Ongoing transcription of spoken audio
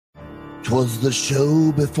'Twas the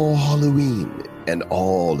show before Halloween, and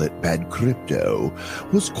all at Bad Crypto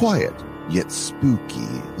was quiet yet spooky,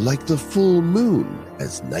 like the full moon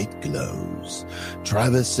as night glows.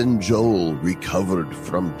 Travis and Joel recovered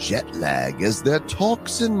from jet lag as their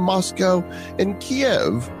talks in Moscow and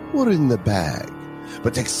Kiev were in the bag.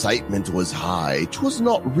 But excitement was high, 'twas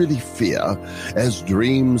not really fear, as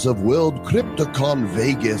dreams of World CryptoCon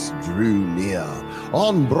Vegas drew near.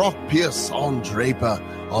 On Brock Pierce, on Draper,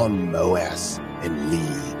 on Moas and Lee,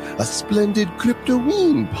 a splendid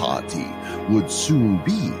Cryptoween party would soon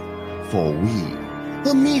be for we.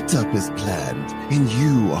 A meetup is planned, and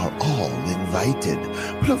you are all invited,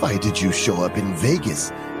 provided you show up in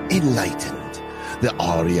Vegas enlightened. The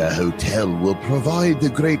Aria Hotel will provide the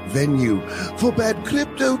great venue for Bad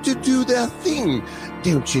Crypto to do their thing,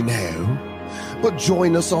 don't you know? But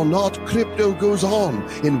join us or not, crypto goes on,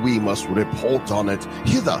 and we must report on it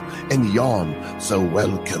hither and yon. So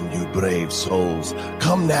welcome, you brave souls.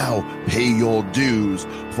 Come now, pay your dues,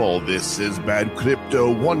 for this is Bad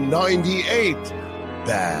Crypto 198.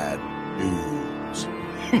 Bad news.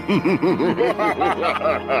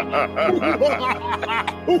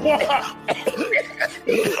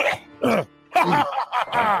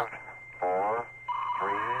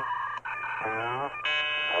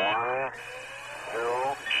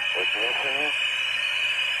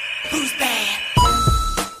 Who's bad?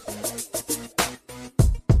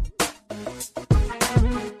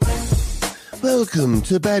 Welcome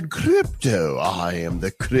to Bad Crypto. I am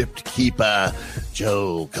the Crypt Keeper,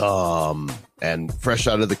 Joel Calm. And fresh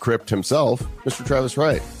out of the crypt himself, Mr. Travis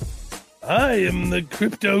Wright. I am the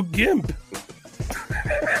Crypto Gimp.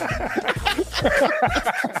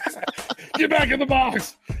 Get back in the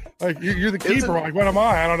box. Like you're the keeper. Like, what am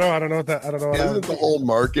I? I don't know. I don't know what that. I don't know. Isn't the whole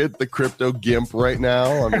market the Crypto Gimp right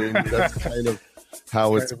now? I mean, that's kind of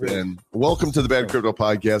how it's been. Welcome to the Bad Crypto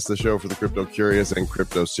Podcast, the show for the crypto curious and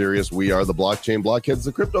crypto serious. We are the blockchain blockheads,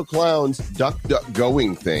 the crypto clowns, duck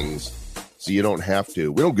going things, so you don't have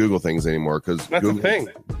to. We don't Google things anymore because that's the thing.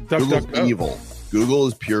 Google's evil. Google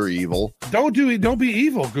is pure evil. Don't be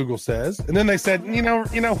evil, Google says. And then they said, you know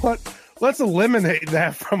what? Let's eliminate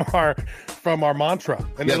that from our mantra.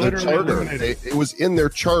 And yeah, they literally eliminated it was in their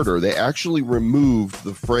charter. They actually removed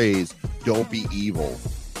the phrase "Don't be evil"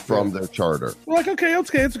 from their charter. We're like, okay.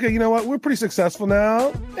 You know what? We're pretty successful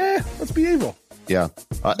now. Let's be evil. Yeah.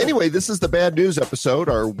 Anyway, this is the Bad News episode,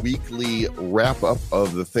 our weekly wrap-up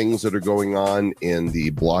of the things that are going on in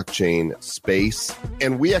the blockchain space.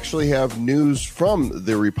 And we actually have news from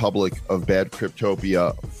the Republic of Bad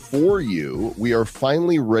Cryptopia for you. We are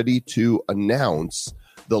finally ready to announce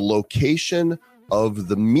the location of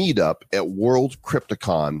the meetup at World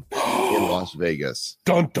CryptoCon in Las Vegas.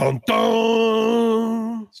 Dun, dun,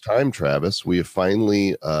 dun. It's time, Travis. We have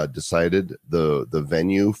finally decided the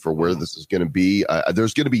venue for where this is going to be.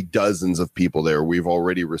 There's going to be dozens of people there. We've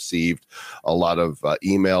already received a lot of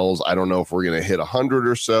emails. I don't know if we're going to hit 100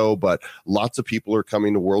 or so, but lots of people are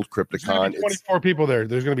coming to World CryptoCon. 24 people there.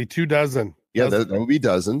 There's going to be 24. Yeah, that would be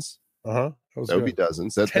dozens. Uh-huh. That would be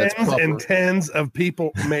dozens. That's proper. And tens of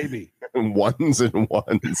people, maybe. Ones and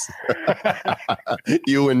ones.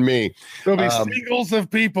 You and me. There'll be singles of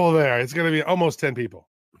people there. It's going to be almost 10 people.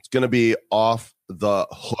 It's going to be off the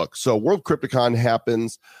hook. So World CryptoCon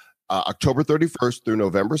happens October 31st through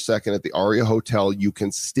November 2nd at the Aria Hotel. You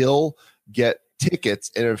can still get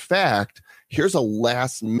tickets. And in fact, here's a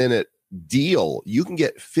last minute deal. You can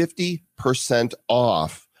get 50%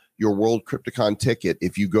 off your World CryptoCon ticket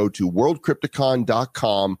if you go to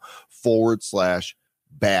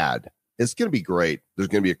worldcryptocon.com/bad. It's going to be great. There's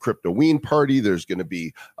going to be a Cryptoween party. There's going to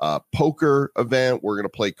be a poker event. We're going to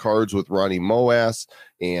play cards with Ronnie Moas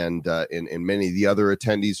and many of the other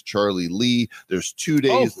attendees, Charlie Lee. There's 2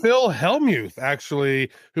 days. Oh, Phil Hellmuth,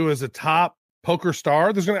 actually, who is a top poker star.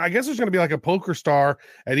 I guess there's going to be like a poker star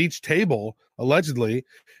at each table, allegedly.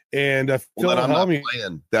 And Phil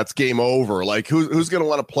Hellmuth, that's game over. Like who's going to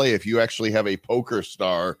want to play if you actually have a poker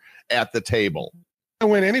star at the table? I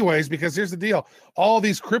win anyways, because here's the deal. All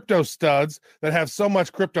these crypto studs that have so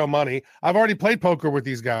much crypto money, I've already played poker with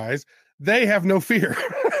these guys. They have no fear.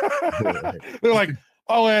 They're like,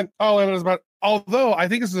 all in. Although I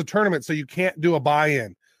think this is a tournament, so you can't do a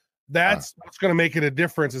buy-in. That's what's going to make it a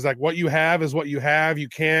difference, is like what you have is what you have. You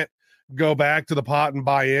can't go back to the pot and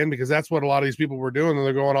buy in, because that's what a lot of these people were doing. And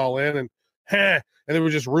they're going all in and they were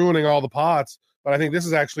just ruining all the pots. But I think this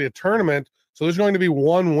is actually a tournament. So there's going to be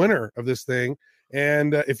one winner of this thing.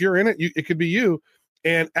 And if you're in it, it could be you.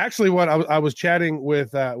 And actually what I was chatting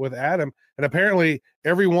with Adam, and apparently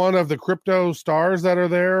every one of the crypto stars that are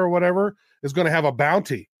there or whatever is going to have a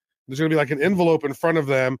bounty. There's going to be like an envelope in front of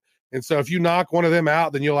them And so if you knock one of them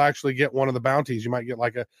out, then you'll actually get one of the bounties. You might get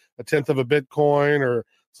like a tenth of a Bitcoin or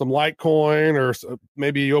some Litecoin, or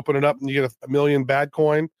maybe you open it up and you get a million bad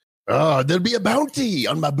coin. Oh, there'd be a bounty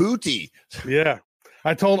on my booty. Yeah.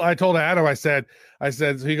 I told Adam, I said,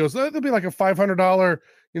 so he goes, there'll be like a $500,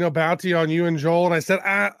 bounty on you and Joel. And I said,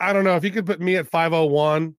 I don't know, if you could put me at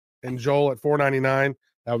 501 and Joel at 499,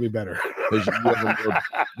 that would be better. You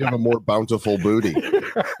have a more bountiful booty.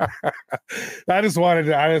 I just wanted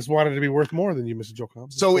to be worth more than you, Mr. Joel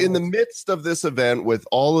Combs. So in the midst of this event, with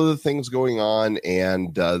all of the things going on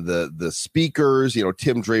and the speakers,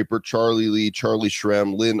 Tim Draper, Charlie Lee, Charlie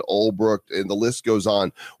Shrem, Lynn Ulbrook, and the list goes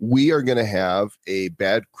on, we are going to have a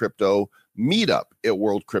Bad Crypto meetup at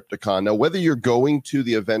World CryptoCon. Now, whether you're going to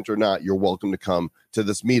the event or not, you're welcome to come to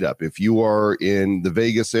this meetup. If you are in the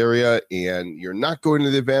Vegas area and you're not going to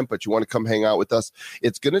the event, but you want to come hang out with us,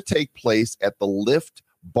 it's going to take place at the Lift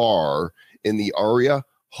Bar in the Aria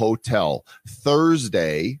Hotel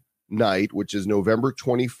Thursday night, which is November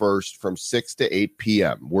 21st from 6 to 8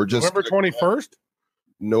 p.m. We're just November 21st?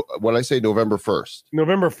 No, when I say November 1st.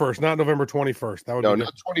 November 1st, not November 21st. That would no,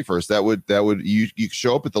 not 21st. That would you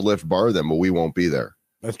show up at the Lift Bar then, but we won't be there.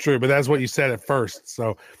 That's true, but that's what you said at first.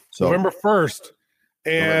 So November 1st.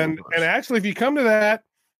 And actually, if you come to that,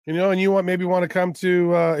 and you want to come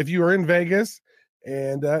to if you are in Vegas,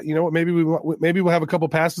 and maybe we'll have a couple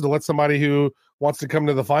passes to let somebody who wants to come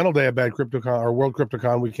to the final day of Bad CryptoCon or World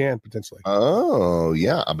CryptoCon. We can potentially. Oh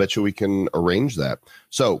yeah, I bet you we can arrange that.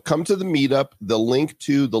 So come to the meetup. The link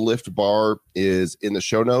to the Lift Bar is in the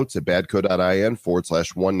show notes at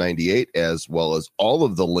badco.in/198, as well as all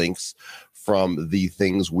of the links from the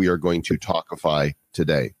things we are going to talkify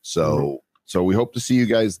today. So we hope to see you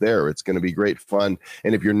guys there. It's going to be great fun.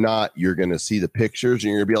 And if you're not, you're going to see the pictures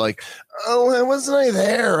and you're going to be like, oh, why wasn't I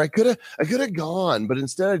there? I could have gone, but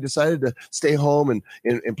instead I decided to stay home and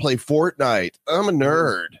play Fortnite. I'm a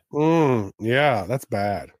nerd. Yeah, that's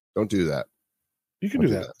bad. Don't do that. You can do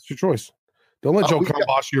that. It's your choice. Don't let Joe come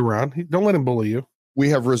boss you around. Don't let him bully you. We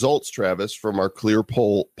have results, Travis, from our Clear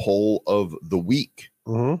poll of the week.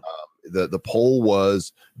 Mm-hmm. The poll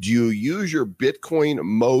was, do you use your Bitcoin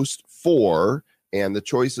most for? And the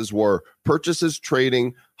choices were purchases,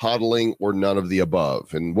 trading, hodling, or none of the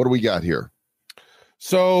above. And what do we got here?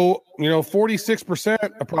 So, 46%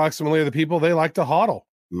 approximately of the people, they like to hodl.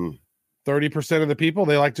 30% of the people,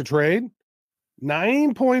 they like to trade.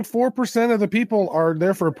 9.4% of the people are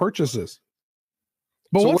there for purchases.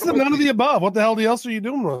 But what's the none of the above? What the hell else are you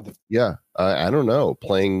doing with it? Yeah, I don't know.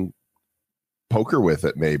 Playing poker with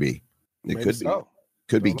it, maybe. It could be.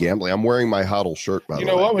 Could be gambling. I'm wearing my hodl shirt, by the way.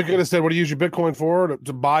 You know what? We could have said, what do you use your Bitcoin for?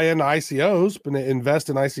 To buy into ICOs, but invest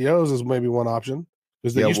in ICOs is maybe one option.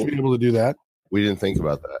 Because they used to be able to do that. We didn't think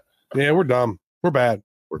about that. Yeah, we're dumb. We're bad.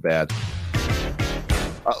 We're bad.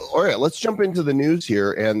 All right, let's jump into the news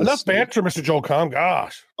here. And enough banter, Mr. Joel Com.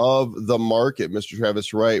 Gosh. Of the market, Mr.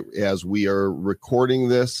 Travis Wright, as we are recording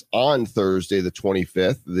this on Thursday, the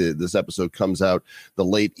 25th. This episode comes out the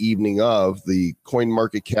late evening of. The coin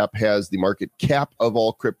market cap has the market cap of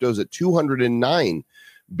all cryptos at 209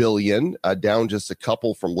 billion, down just a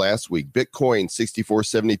couple from last week. Bitcoin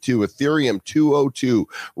 64.72, Ethereum 202,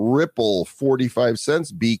 Ripple 45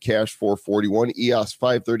 cents, Bcash 441, EOS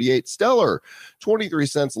 538, Stellar 23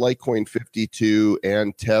 cents, Litecoin 52,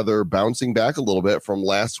 and Tether bouncing back a little bit from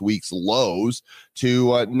last week's lows to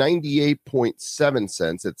 98.7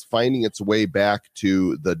 cents. It's finding its way back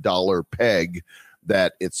to the dollar peg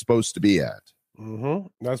that it's supposed to be at.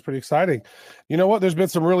 That's pretty exciting. You know what? There's been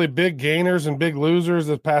some really big gainers and big losers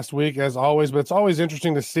this past week, as always, but it's always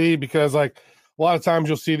interesting to see because, like, a lot of times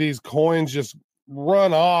you'll see these coins just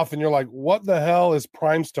run off, and you're like, "What the hell is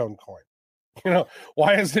Primestone coin?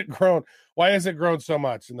 Why has it grown? Why has it grown so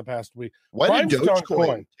much in the past week? Why did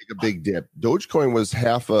Dogecoin take a big dip? Dogecoin was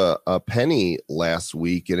half a penny last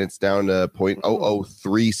week, and it's down to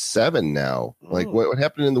 0.0037 now. Like, what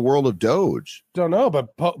happened in the world of Doge? Don't know,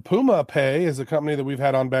 but Puma Pay is a company that we've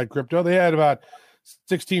had on Bad Crypto. They had about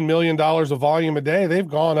 $16 million of volume a day. They've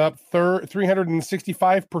gone up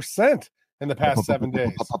 365% in the past 7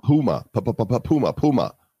 days. Puma.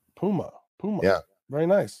 Yeah, very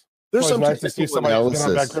nice. There's some nice to see somebody on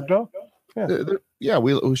Bad Crypto. Yeah,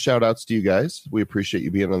 we shout outs to you guys. We appreciate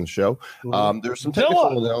you being on the show. There's some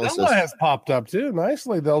technical analysis. Zilla has popped up too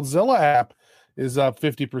nicely. The Zilla app is up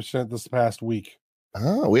 50% this past week.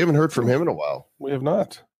 Oh, we haven't heard from him in a while. We have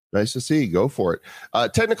not. Nice to see. Go for it.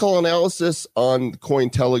 Technical analysis on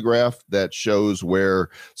Cointelegraph that shows where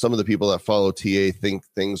some of the people that follow TA think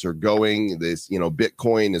things are going. This,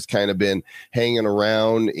 Bitcoin has kind of been hanging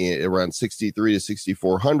around 63 to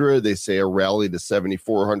 6,400. They say a rally to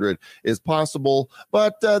 7,400 is possible,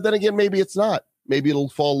 but then again, maybe it's not. Maybe it'll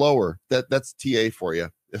fall lower. That's TA for you.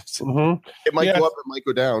 Mm-hmm. It might go up, it might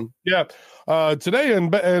go down. Yeah. Today in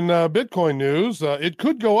Bitcoin news, it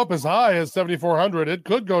could go up as high as 7,400. It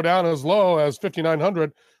could go down as low as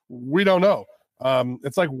 5,900. We don't know.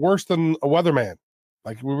 It's like worse than a weatherman.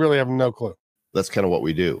 Like we really have no clue. That's kind of what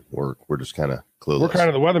we do. We're just kind of clueless. We're kind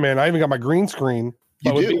of the weatherman. I even got my green screen.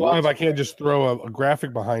 You do? Live, I can't just throw a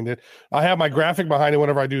graphic behind it. I have my graphic behind it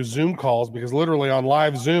whenever I do Zoom calls, because literally on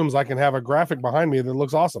live Zooms, I can have a graphic behind me that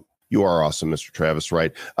looks awesome. You are awesome, Mr. Travis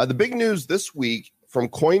Wright. The big news this week from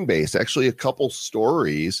Coinbase, actually a couple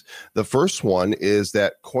stories. The first one is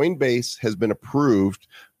that Coinbase has been approved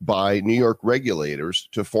by New York regulators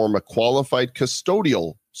to form a qualified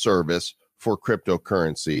custodial service for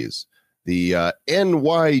cryptocurrencies. The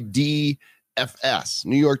NYDFS,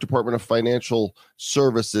 New York Department of Financial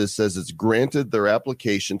Services, says it's granted their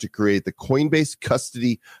application to create the Coinbase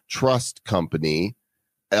Custody Trust Company,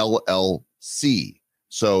 LLC.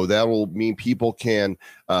 So that will mean people can,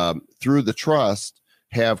 through the trust,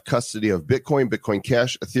 have custody of Bitcoin, Bitcoin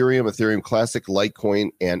Cash, Ethereum, Ethereum Classic, Litecoin,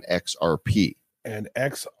 and XRP. And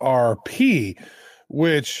XRP,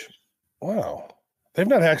 which, wow, they've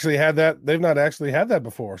not actually had that. They've not actually had that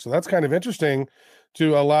before. So that's kind of interesting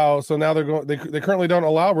to allow. So now they currently don't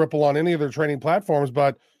allow Ripple on any of their trading platforms,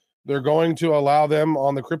 but they're going to allow them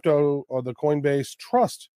on the crypto or the Coinbase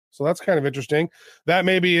Trust. So that's kind of interesting. That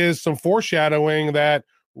maybe is some foreshadowing that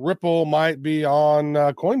Ripple might be on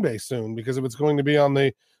Coinbase soon, because if it's going to be on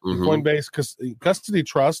the Coinbase custody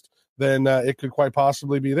trust, then it could quite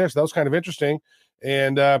possibly be there. So that was kind of interesting.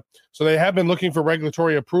 And so they have been looking for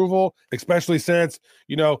regulatory approval, especially since,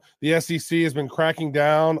 the SEC has been cracking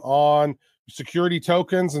down on security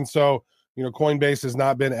tokens. And so, Coinbase has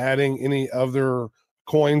not been adding any other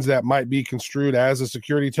coins that might be construed as a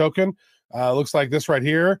security token. Looks like this right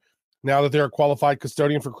here. Now that they're a qualified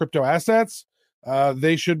custodian for crypto assets,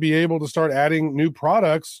 they should be able to start adding new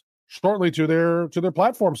products shortly to their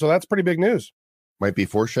platform. So that's pretty big news. Might be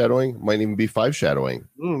foreshadowing, might even be five shadowing.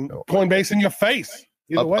 Coinbase in your face.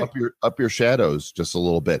 Either way. Up your shadows just a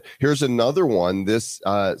little bit. Here's another one. This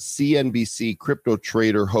CNBC crypto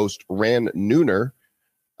trader host Ran Nooner.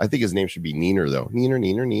 I think his name should be Neener though.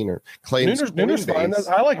 Neener. Claims Nooner's fine.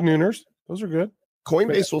 I like Nooners. Those are good.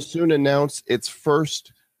 Coinbase will soon announce its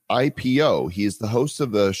first IPO. He is the host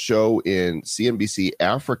of the show in CNBC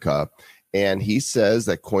Africa, and he says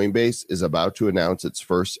that Coinbase is about to announce its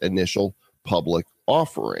first initial public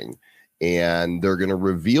offering, and they're going to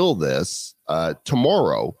reveal this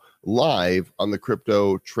tomorrow live on the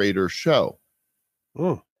Crypto Trader Show.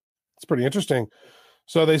 It's pretty interesting.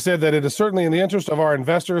 So they said that it is certainly in the interest of our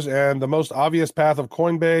investors, and the most obvious path of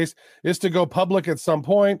Coinbase is to go public at some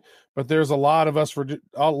point. But there's a lot of us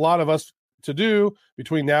to do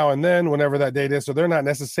between now and then, whenever that date is. So they're not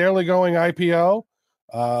necessarily going IPO,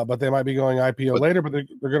 but they might be going IPO later. But they're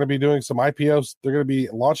going to be doing some IPOs. They're going to be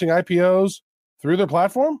launching IPOs through their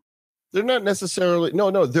platform. They're not necessarily.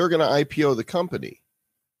 No. They're going to IPO the company.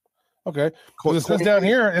 Okay. Because it says down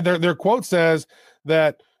here, their quote says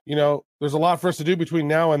that, there's a lot for us to do between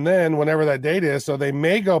now and then, whenever that date is. So they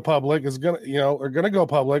may go public. Are going to go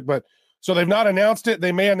public, but so they've not announced it.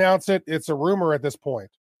 They may announce it. It's a rumor at this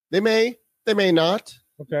point. They may not.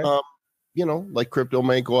 Okay. Like crypto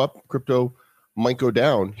may go up, crypto might go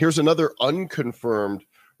down. Here's another unconfirmed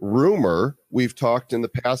rumor. We've talked in the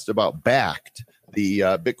past about Backed, the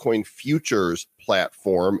Bitcoin futures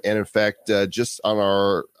platform. And in fact, just on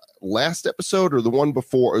our last episode or the one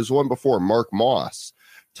before, Mark Moss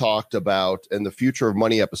talked about in the Future of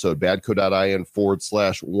Money episode,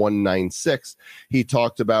 badco.in/196. He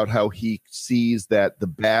talked about how he sees that the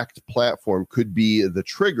Backed platform could be the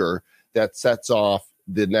trigger that sets off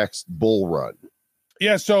the next bull run.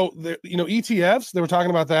 Yeah. So, ETFs, they were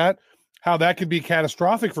talking about that, how that could be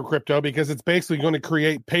catastrophic for crypto, because it's basically going to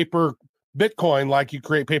create paper Bitcoin like you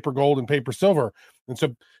create paper gold and paper silver. And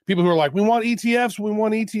so people who are like, we want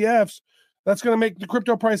ETFs, that's going to make the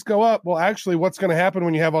crypto price go up. Well, actually, what's going to happen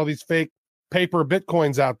when you have all these fake paper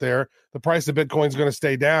Bitcoins out there? The price of Bitcoin is going to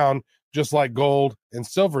stay down, just like gold and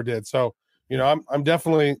silver did. So, I'm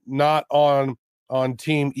definitely not on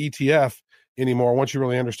team ETF anymore, once you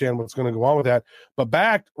really understand what's going to go on with that. But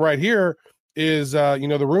Backed right here is,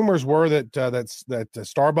 the rumors were that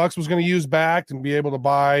Starbucks was going to use Backed and be able to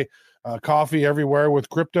buy coffee everywhere with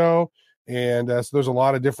crypto. And so there's a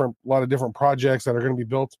lot of different projects that are going to be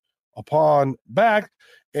built upon Bakkt.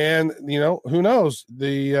 And who knows?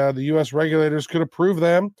 The U.S. regulators could approve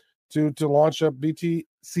them to launch a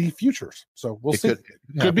BTC futures. So we'll see.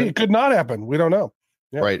 It could not happen. We don't know.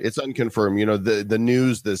 Yep. Right. It's unconfirmed. The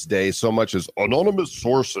news this day, so much as anonymous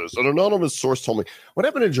sources. An anonymous source told me. What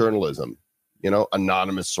happened to journalism?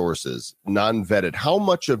 Anonymous sources, non-vetted. How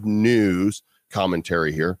much of news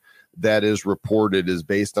commentary here that is reported is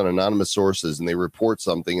based on anonymous sources, and they report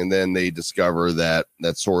something and then they discover that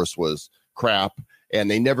source was crap,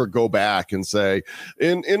 and they never go back and say,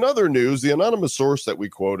 in other news, the anonymous source that we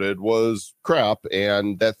quoted was crap,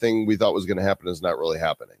 and that thing we thought was going to happen is not really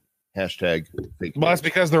happening. Hashtag fake news. Well, that's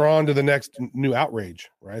because they're on to the next new outrage,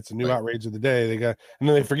 right? It's a new outrage of the day. And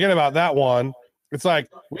then they forget about that one. It's like,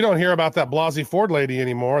 we don't hear about that Blasey Ford lady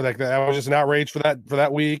anymore. That was just an outrage for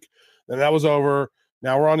that week. And that was over.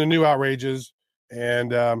 Now we're on to new outrages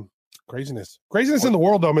and craziness in the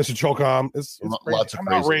world, though, Mr. Chocom. It's lots of I'm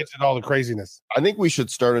craziness. outraged at all the craziness. I think we should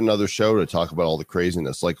start another show to talk about all the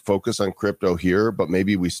craziness, like focus on crypto here, but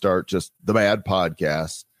maybe we start just the bad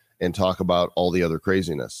podcast and talk about all the other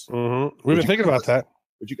craziness. Mm-hmm. We've been thinking about that.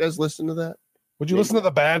 Would you guys listen to that? Would you listen to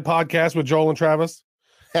the bad podcast with Joel and Travis?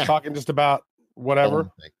 Talking just about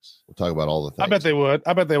whatever. We'll talk about all the things. I bet they would.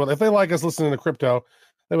 If they like us listening to crypto,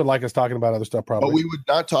 they would like us talking about other stuff probably. But we would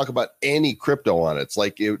not talk about any crypto on it. It's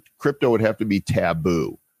like crypto would have to be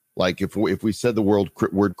taboo. Like if we said the word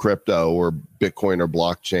crypto or Bitcoin or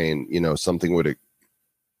blockchain, something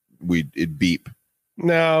it'd beep.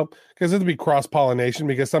 No, because it'd be cross-pollination,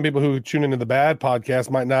 because some people who tune into the bad podcast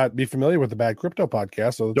might not be familiar with the bad crypto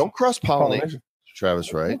podcast. So don't cross-pollinate,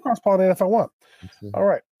 Travis, right? I'll cross-pollinate if I want. All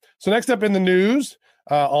right. So next up in the news,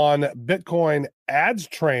 on Bitcoin Ads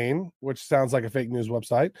Train, which sounds like a fake news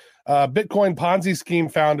website, Bitcoin Ponzi scheme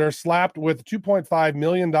founder slapped with $2.5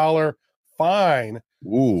 million fine.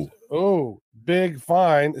 Ooh, big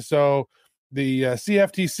fine. So the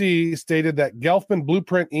CFTC stated that Gelfman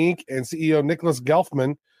Blueprint Inc. and CEO Nicholas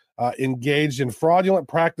Gelfman engaged in fraudulent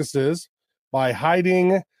practices by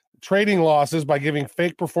hiding trading losses by giving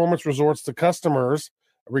fake performance resorts to customers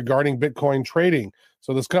regarding Bitcoin trading.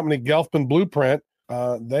 So this company, Gelfman Blueprint,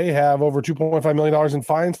 they have over $2.5 million in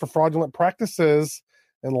fines for fraudulent practices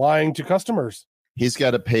and lying to customers. He's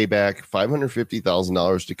got to pay back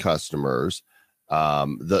 $550,000 to customers.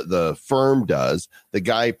 The firm does. The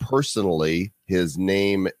guy personally, his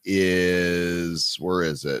name is, where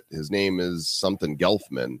is it? His name is something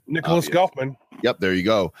Gelfman. Nicholas Gelfman. Yep, there you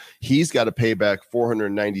go. He's got to pay back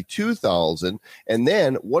 $492,000 and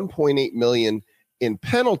then $1.8 million in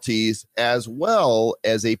penalties, as well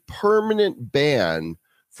as a permanent ban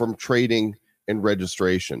from trading and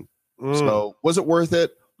registration. So was it worth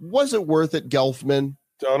it? Was it worth it, Gelfman?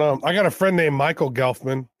 Don't know. I got a friend named Michael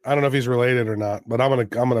Gelfman. I don't know if he's related or not, but I'm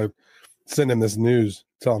gonna send him this news.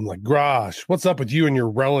 Tell him, like, Grosh, what's up with you and your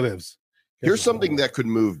relatives? Here's something that could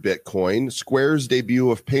move Bitcoin. Square's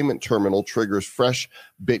debut of payment terminal triggers fresh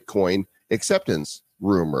Bitcoin acceptance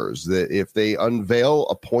rumors that if they unveil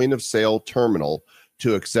a point of sale terminal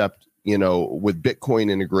to accept, with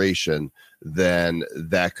Bitcoin integration, then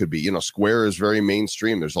that could be, Square is very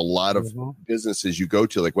mainstream. There's a lot of businesses you go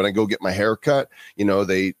to, like when I go get my hair cut,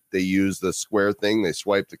 they use the Square thing. They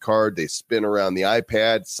swipe the card, they spin around the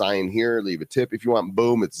iPad, sign here, leave a tip if you want,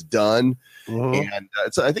 boom, it's done. And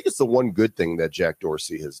I think it's the one good thing that Jack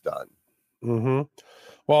Dorsey has done.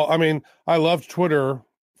 Well, I mean, I loved Twitter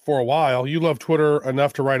for a while. You loved Twitter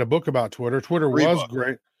enough to write a book about Twitter. Twitter was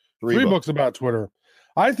great. Three books about Twitter.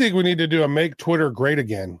 I think we need to do a Make Twitter Great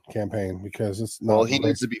Again campaign, because it's not. Well, he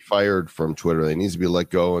needs to be fired from Twitter. They needs to be let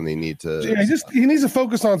go, and they need to. Yeah, he needs to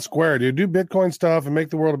focus on Square, dude. Do Bitcoin stuff and make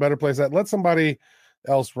the world a better place. Let somebody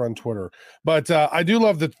else run Twitter. But I do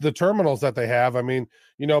love the terminals that they have. I mean,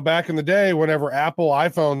 back in the day, whenever Apple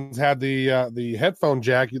iPhones had the headphone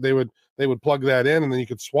jack, they would plug that in, and then you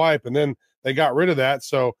could swipe. And then they got rid of that,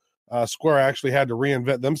 so Square actually had to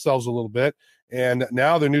reinvent themselves a little bit. And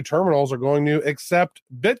now their new terminals are going to accept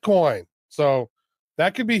Bitcoin. So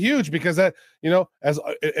that could be huge, because that,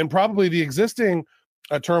 and probably the existing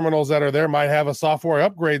terminals that are there might have a software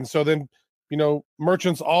upgrade. And so then,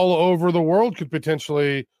 merchants all over the world could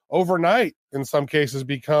potentially overnight, in some cases,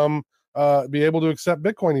 be able to accept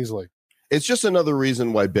Bitcoin easily. It's just another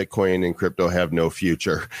reason why Bitcoin and crypto have no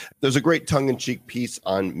future. There's a great tongue-in-cheek piece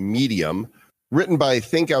on Medium written by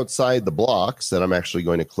Think Outside the Blocks that I'm actually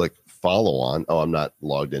going to click follow on. Oh, I'm not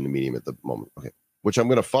logged into Medium at the moment. Okay. Which I'm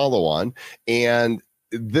going to follow on. And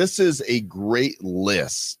this is a great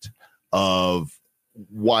list of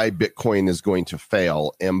why Bitcoin is going to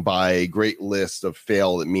fail. And by a great list of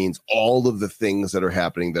fail, it means all of the things that are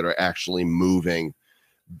happening that are actually moving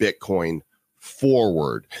Bitcoin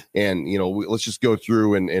forward. And, let's just go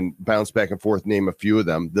through and bounce back and forth, name a few of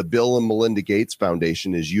them. The Bill and Melinda Gates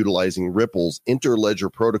Foundation is utilizing Ripple's interledger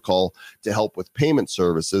protocol to help with payment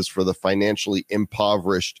services for the financially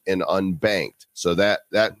impoverished and unbanked. So that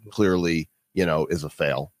clearly, is a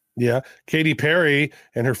fail. Yeah. Katy Perry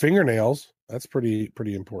and her fingernails. That's pretty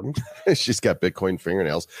important. She's got Bitcoin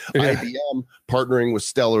fingernails. Yeah. IBM partnering with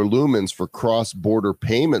Stellar Lumens for cross-border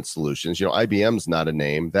payment solutions. IBM's not a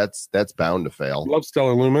name. That's bound to fail. Love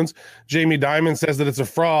Stellar Lumens. Jamie Dimon says that it's a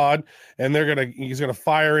fraud, and he's gonna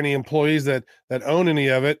fire any employees that own any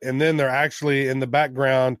of it, and then they're actually in the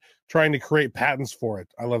background trying to create patents for it.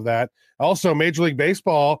 I love that. Also, Major League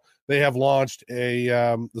Baseball, they have launched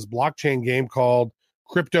a this blockchain game called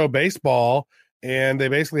Crypto Baseball. And they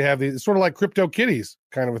basically have these sort of like crypto kitties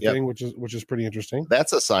kind of a thing, which is pretty interesting.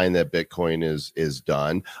 That's a sign that Bitcoin is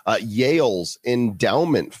done. Yale's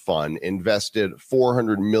endowment fund invested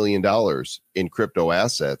 $400 million in crypto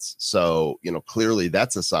assets. So, clearly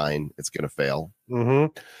that's a sign it's going to fail.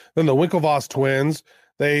 Mm-hmm. Then the Winklevoss twins,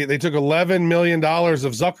 they took $11 million of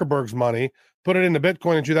Zuckerberg's money, put it into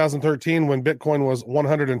Bitcoin in 2013 when Bitcoin was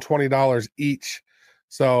 $120 each.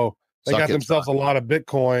 So they got themselves a lot of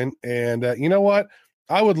Bitcoin. And you know what?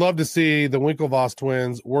 I would love to see the Winklevoss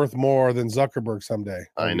twins worth more than Zuckerberg someday.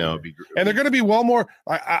 I know. And they're going to be well more.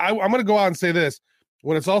 I'm going to go out and say this.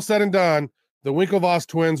 When it's all said and done, the Winklevoss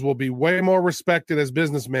twins will be way more respected as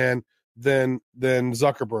businessmen than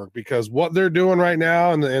Zuckerberg, because what they're doing right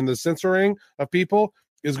now and the censoring of people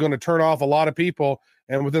is going to turn off a lot of people.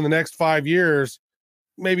 And within the next 5 years,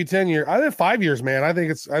 maybe 10 years, I think 5 years, man, I think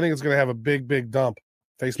it's going to have a big dump.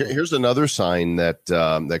 Facebook. Here's another sign that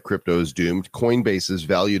that crypto is doomed. Coinbase is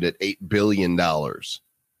valued at $8 billion.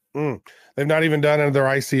 They've not even done their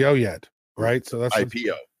ICO yet, right? So that's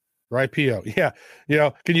IPO. Or IPO.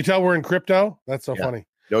 Yeah. Can you tell we're in crypto? That's so funny.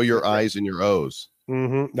 Know your I's and your O's.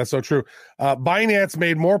 Mm-hmm. That's so true. Binance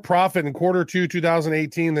made more profit in quarter 2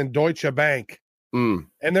 2018 than Deutsche Bank. And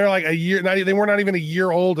they're like a year. They were not even a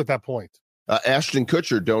year old at that point. Ashton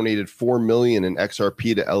Kutcher donated $4 million in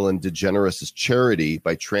XRP to Ellen DeGeneres' charity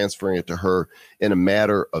by transferring it to her in a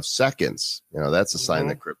matter of seconds. That's a sign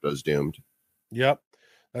that crypto's doomed. Yep,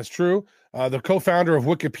 that's true. The co-founder of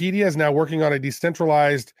Wikipedia is now working on a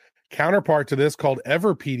decentralized counterpart to this called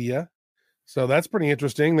Everpedia. So that's pretty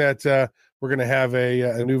interesting that we're going to have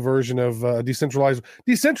a new version of decentralized.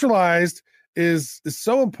 Decentralized is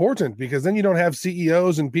so important because then you don't have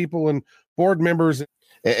CEOs and people and board members.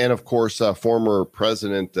 And of course, former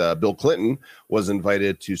President Bill Clinton was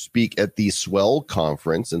invited to speak at the Swell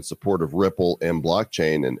conference in support of Ripple and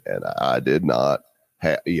blockchain. And I did not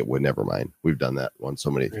well, never mind. We've done that one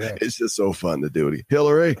so many. Yeah. It's just so fun to do it.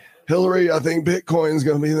 Hillary, I think Bitcoin is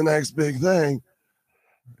going to be the next big thing.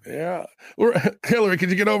 Yeah. Hillary,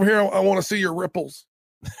 could you get over here? I want to see your ripples.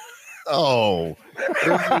 Oh,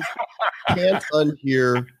 can't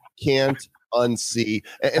unhear, can't unsee.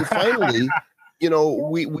 And finally,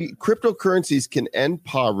 we cryptocurrencies can end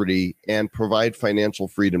poverty and provide financial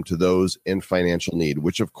freedom to those in financial need,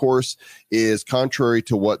 which of course is contrary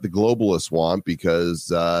to what the globalists want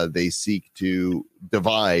because they seek to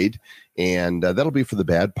divide. And that'll be for the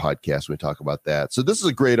Bad podcast when we talk about that. So this is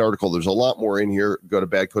a great article. There's a lot more in here. Go to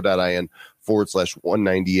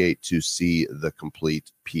badco.in/198 to see the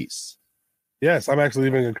complete piece. Yes, I'm actually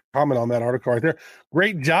leaving a comment on that article right there.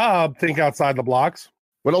 Great job. Think outside the blocks.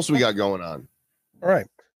 What else we got going on? All right.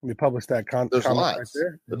 Let me publish that There's comment lots. right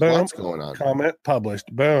there. There's Boom. lots going on. Comment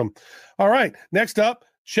published. Boom. All right. Next up,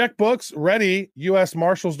 checkbooks ready. U.S.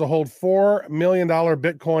 Marshals to hold $4 million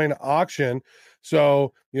Bitcoin auction.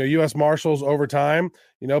 So, U.S. Marshals over time,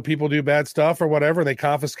 people do bad stuff or whatever. They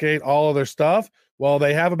confiscate all of their stuff. Well,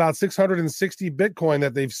 they have about 660 Bitcoin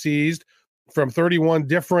that they've seized from 31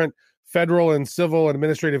 different federal and civil and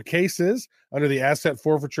administrative cases under the asset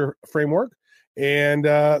forfeiture framework. And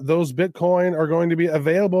those Bitcoin are going to be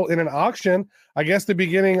available in an auction. I guess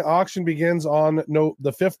the auction begins on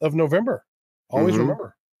the 5th of November. Always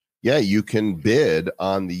remember. Yeah, you can bid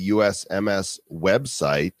on the USMS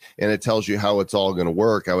website, and it tells you how it's all going to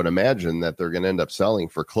work. I would imagine that they're going to end up selling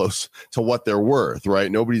for close to what they're worth,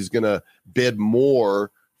 right? Nobody's going to bid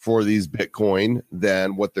more for these Bitcoin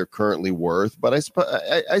than what they're currently worth. But I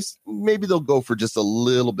maybe they'll go for just a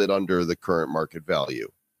little bit under the current market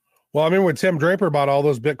value. Well, I mean, when Tim Draper bought all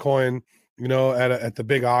those Bitcoin, at the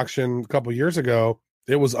big auction a couple of years ago,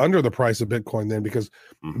 it was under the price of Bitcoin then because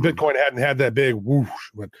Bitcoin hadn't had that big whoosh.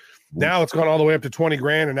 But Now it's gone all the way up to 20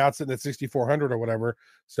 grand, and now it's sitting at 6,400 or whatever.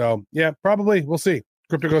 So yeah, probably we'll see.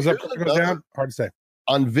 Crypto goes up, crypto goes down. Hard to say.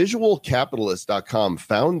 On visualcapitalist.com,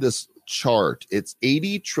 found this chart. It's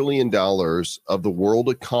 $80 trillion of the world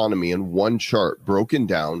economy in one chart, broken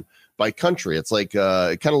down by country. It's like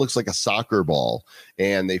it kind of looks like a soccer ball,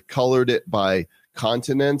 and they've colored it by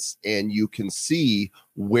continents, and you can see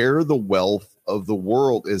where the wealth of the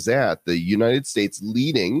world is at. The United States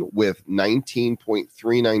leading with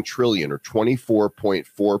 19.39 trillion, or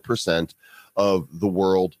 24.4% of the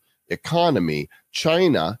world economy.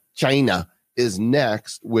 China is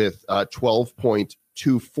next with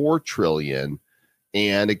 12.24 trillion,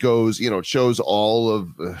 and it goes, it shows all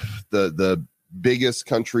of the biggest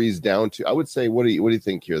countries down to, I would say, what do you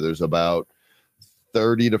think here? There's about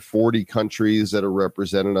 30 to 40 countries that are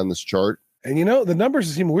represented on this chart. And the numbers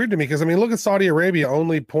seem weird to me because look at Saudi Arabia,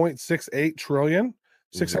 only 0.68 trillion,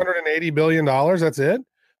 $680 billion. That's it.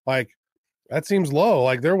 Like, that seems low.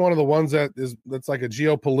 Like, they're one of the ones that's like a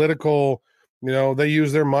geopolitical, they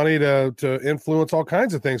use their money to influence all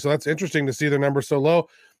kinds of things. So that's interesting to see their numbers so low.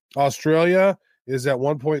 Australia is at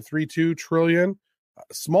 1.32 trillion.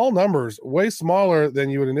 Small numbers, way smaller than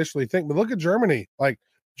you would initially think. But look at Germany. Like,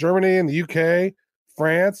 Germany and the UK,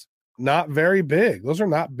 France, not very big. Those are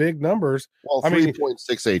not big numbers. Well,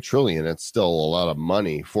 3.68 trillion, it's still a lot of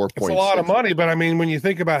money. 4. It's a lot of money, but when you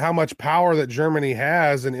think about how much power that Germany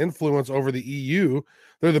has and influence over the EU,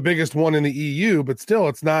 they're the biggest one in the EU, but still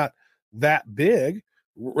it's not that big,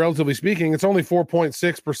 relatively speaking. It's only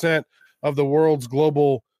 4.6% of the world's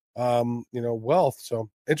global wealth. So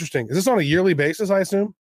interesting. Is this on a yearly basis, I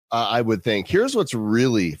assume? I would think. Here's what's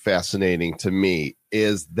really fascinating to me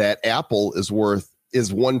is that Apple is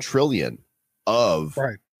 1 trillion of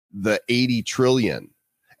the 80 trillion.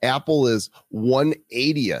 Apple is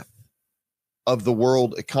 1/80th of the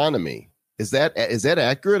world economy. Is that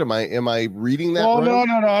accurate? Am I reading that right? No.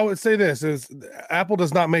 I would say this is Apple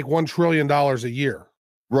does not make $1 trillion a year.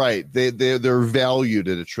 Right. They're valued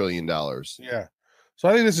at $1 trillion. Yeah. So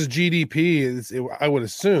I think this is GDP. I would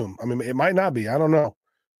assume. It might not be. I don't know.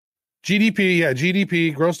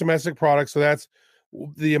 GDP, gross domestic product. So that's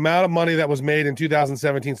the amount of money that was made in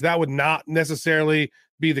 2017. So that would not necessarily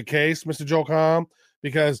be the case, Mr. Joel Comm,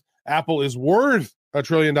 because Apple is worth $1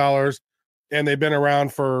 trillion and they've been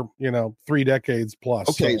around for, 3 decades plus.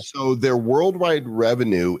 Okay. So their worldwide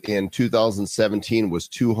revenue in 2017 was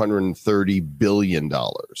 $230 billion. Right.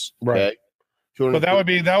 Okay? But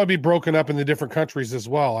that would be broken up into different countries as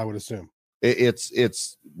well, I would assume.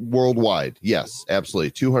 It's worldwide. Yes, absolutely.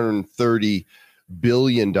 $230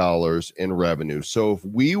 billion in revenue. So if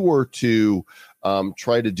we were to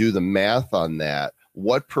try to do the math on that,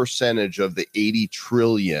 what percentage of the 80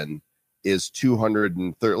 trillion is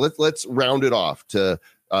 230? Let's round it off to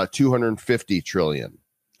 250 trillion.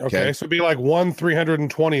 Okay, so it'd be like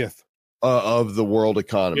 1/320th of the world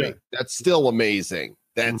economy. Yeah. That's still amazing.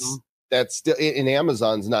 That's still, and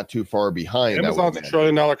Amazon's not too far behind. Amazon's a $1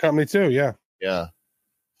 trillion company too. Yeah. Yeah.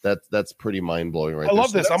 That's pretty mind blowing, right? I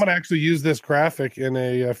love this. I'm going to actually use this graphic in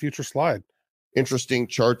a future slide. Interesting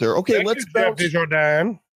chart there. Okay, let's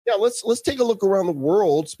take a look around the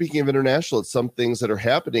world. Speaking of international, it's some things that are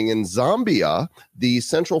happening in Zambia. The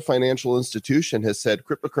central financial institution has said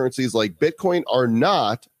cryptocurrencies like Bitcoin are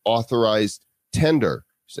not authorized tender.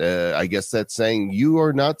 I guess that's saying you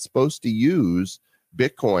are not supposed to use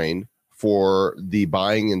Bitcoin for the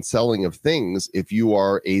buying and selling of things if you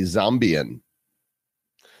are a Zambian.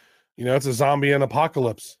 It's a Zambian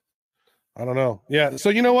apocalypse. I don't know. Yeah. So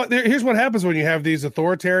you know what? Here's what happens when you have these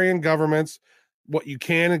authoritarian governments, what you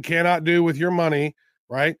can and cannot do with your money,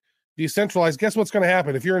 right? Decentralized. Guess what's going to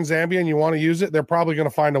happen? If you're in Zambia and you want to use it, they're probably going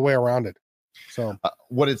to find a way around it. So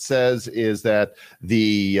what it says is that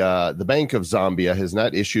the Bank of Zambia has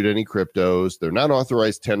not issued any cryptos. They're not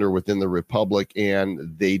authorized tender within the republic,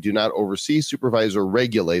 and they do not oversee, supervise, or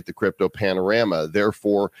regulate the crypto panorama.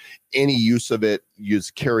 Therefore, any use of it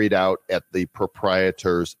is carried out at the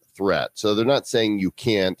proprietor's threat. So they're not saying you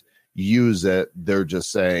can't use it. They're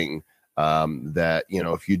just saying that,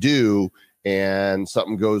 if you do and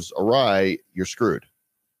something goes awry, you're screwed.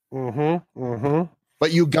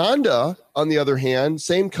 But Uganda, on the other hand,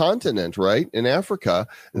 same continent, right? In Africa,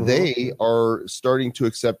 they are starting to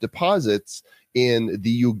accept deposits in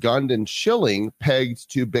the Ugandan shilling pegged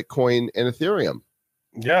to Bitcoin and Ethereum.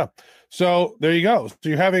 Yeah. So there you go. So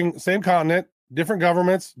you're having same continent, different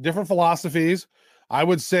governments, different philosophies. I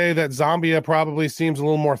would say that Zambia probably seems a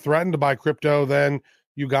little more threatened by crypto than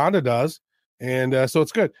Uganda does. And so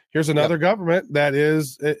it's good. Here's another government that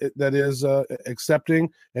is accepting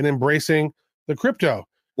and embracing the crypto.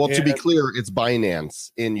 Well, to be clear, it's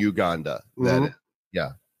Binance in Uganda.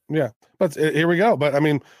 Yeah, but here we go. But I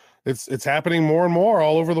mean, it's happening more and more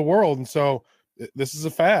all over the world, and so this is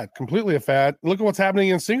a fad, completely a fad. Look at what's happening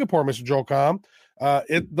in Singapore, Mr. Joel Com.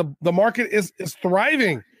 The market is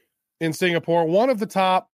thriving in Singapore, one of the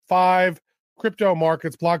top 5 crypto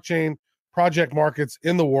markets, blockchain project markets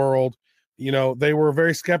in the world. You know, they were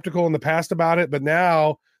very skeptical in the past about it, but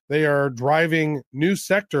now they are driving new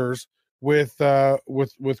sectors with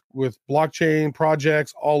blockchain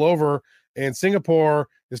projects all over. And Singapore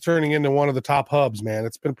is turning into one of the top hubs, man.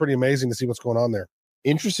 It's been pretty amazing to see what's going on there.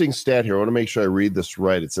 Interesting stat here. I want to make sure I read this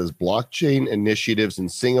right. It says blockchain initiatives in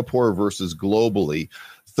Singapore versus globally.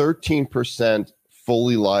 13%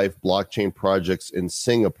 fully live blockchain projects in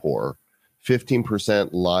Singapore, 15%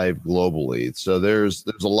 live globally. So there's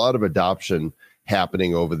a lot of adoption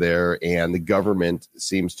happening over there, and the government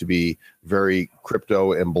seems to be very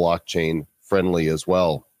crypto and blockchain friendly as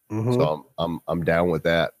well. Mm-hmm. So I'm down with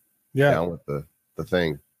that. Yeah, down with the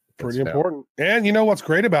thing. Pretty important. And you know what's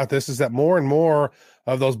great about this is that more and more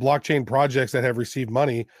of those blockchain projects that have received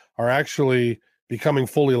money are actually becoming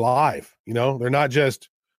fully live. You know, they're not just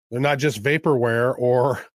vaporware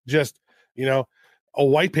or just, you know, a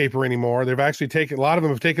white paper anymore. They've actually taken, a lot of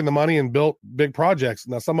them have taken the money and built big projects.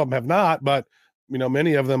 Now, some of them have not, but, you know,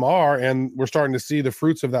 many of them are, and we're starting to see the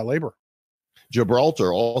fruits of that labor.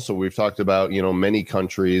 Gibraltar also, we've talked about, you know, many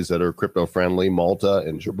countries that are crypto friendly. Malta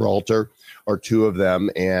and Gibraltar are 2 of them,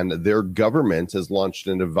 and their government has launched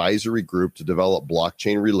an advisory group to develop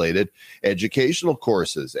blockchain related educational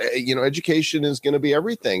courses. You know, education is going to be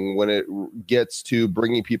everything when it gets to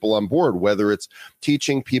bringing people on board, whether it's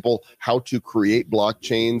teaching people how to create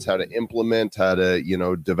blockchains, how to implement, how to, you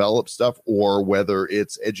know, develop stuff, or whether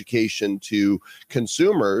it's education to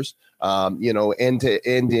consumers, you know,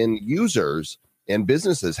 end-to-end in users and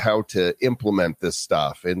businesses, how to implement this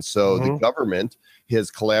stuff. And so the government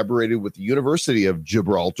has collaborated with the University of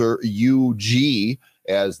Gibraltar, UG,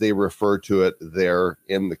 as they refer to it there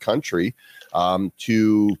in the country,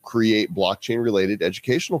 to create blockchain-related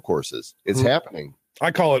educational courses. It's happening.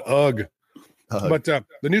 I call it UG. But the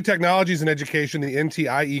New Technologies in Education, the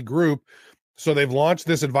NTIE group, so they've launched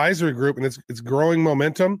this advisory group, and it's growing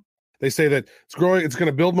momentum. They say that it's growing. It's going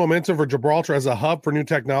to build momentum for Gibraltar as a hub for new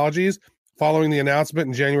technologies, following the announcement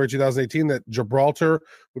in January 2018 that Gibraltar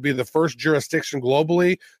would be the first jurisdiction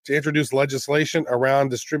globally to introduce legislation around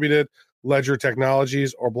distributed ledger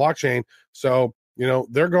technologies or blockchain. So, you know,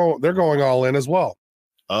 they're going all in as well.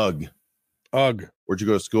 UG. Where'd you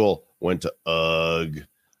go to school? Went to UG.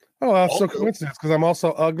 Oh, that's so coincidence, because I'm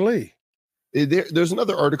also ugly. There's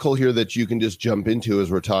another article here that you can just jump into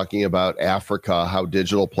as we're talking about Africa, how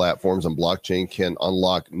digital platforms and blockchain can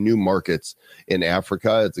unlock new markets in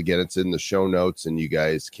Africa. It's in the show notes, and you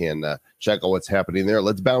guys can check out what's happening there.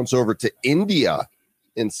 Let's bounce over to India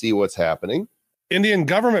and see what's happening. Indian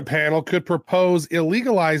government panel could propose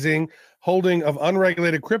illegalizing holding of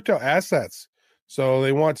unregulated crypto assets. So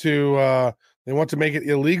they want to make it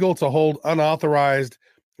illegal to hold unauthorized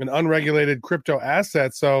and unregulated crypto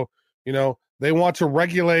assets. So, you know, they want to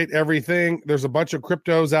regulate everything. There's a bunch of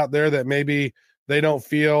cryptos out there that maybe they don't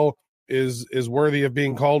feel is worthy of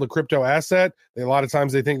being called a crypto asset. A lot of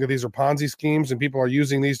times they think that these are Ponzi schemes and people are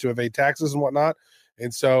using these to evade taxes and whatnot.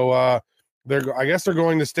 And so I guess they're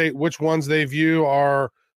going to state which ones they view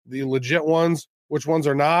are the legit ones, which ones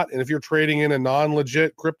are not. And if you're trading in a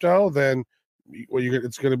non-legit crypto, then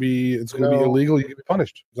it's going to be illegal. You can be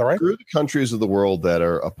punished. Is that right? Through the countries of the world that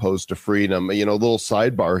are opposed to freedom, you know, a little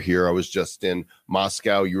sidebar here. I was just in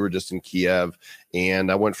Moscow. You were just in Kiev, and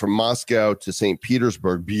I went from Moscow to St.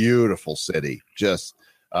 Petersburg. Beautiful city. Just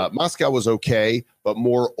Moscow was okay, but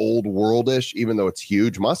more old worldish, even though it's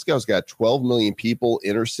huge. Moscow's got 12 million people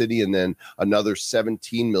inner city, and then another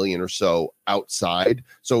 17 million or so outside.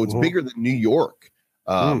 So it's bigger than New York.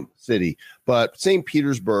 City, but St.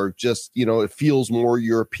 Petersburg, just, you know, it feels more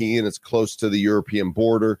European. It's close to the European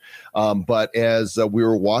border. But as we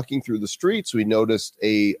were walking through the streets, we noticed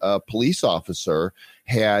a police officer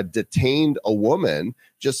had detained a woman.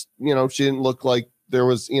 Just, you know, she didn't look like there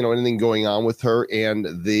was, you know, anything going on with her,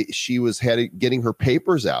 and she was getting her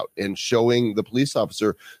papers out and showing the police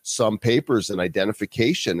officer some papers and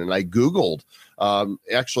identification. And I Googled,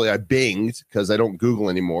 actually I binged, because I don't Google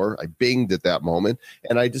anymore. I binged at that moment,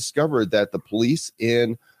 and I discovered that the police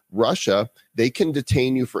in Russia, they can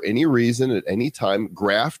detain you for any reason at any time.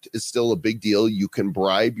 Graft is still a big deal. You can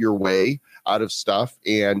bribe your way out of stuff,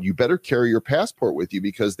 and you better carry your passport with you,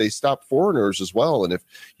 because they stop foreigners as well. And if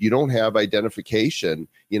you don't have identification,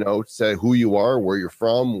 you know, say who you are, where you're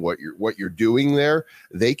from, what you're doing there,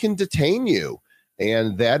 they can detain you.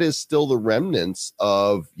 And that is still the remnants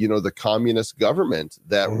of, the communist government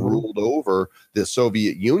that ruled over the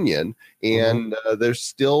Soviet Union. And there's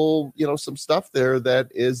still, some stuff there that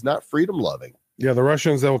is not freedom loving. Yeah, the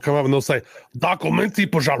Russians that will come up and they'll say,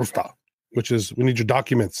 "Dokumenti, пожалуйста," which is, we need your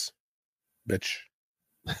documents, bitch.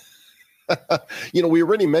 We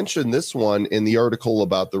already mentioned this one in the article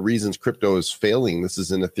about the reasons crypto is failing. This is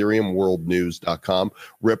in EthereumWorldNews.com.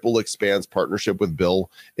 Ripple expands partnership with Bill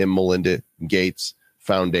and Melinda Gates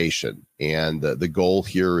Foundation. And the goal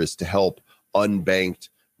here is to help unbanked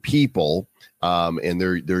people. And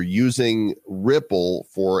they're using Ripple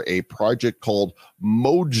for a project called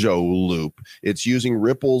Mojo Loop. It's using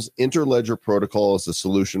Ripple's Interledger protocol as a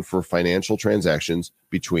solution for financial transactions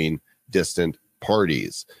between distant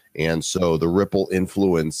parties. And so the Ripple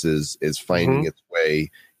influence is finding its way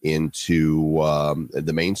into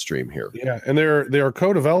the mainstream here. Yeah, and they are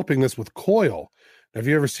co-developing this with Coil. Have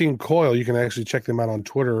you ever seen Coil? You can actually check them out on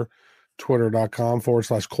Twitter,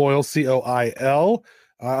 twitter.com/Coil, COIL.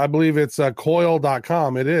 I believe it's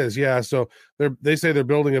coil.com. It is, yeah. So they say they're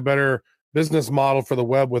building a better business model for the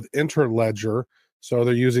web with Interledger. So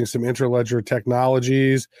they're using some Interledger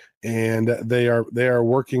technologies, and they are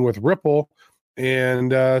working with Ripple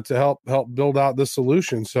and to help build out this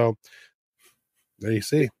solution. So there you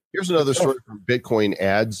see. Here's another story from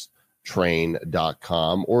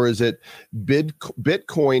BitcoinAdsTrain.com, or is it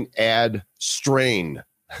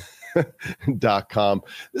BitcoinAdStrain.com?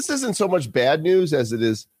 This isn't so much bad news as it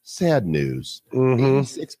is sad news.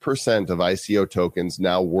 86% of ICO tokens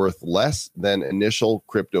now worth less than initial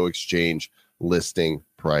crypto exchange listing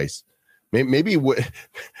price. Maybe one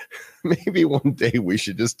day we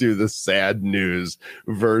should just do the sad news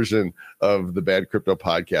version of the Bad Crypto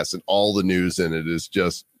podcast, and all the news in it is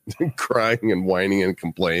just crying and whining and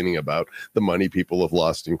complaining about the money people have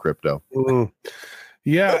lost in crypto.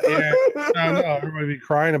 Yeah, I know everybody be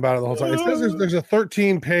crying about it the whole time. It says there's a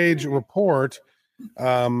 13-page report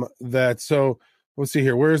so let's see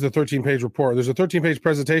here. Where's the 13-page report? There's a 13-page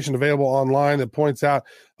presentation available online that points out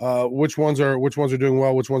which ones are doing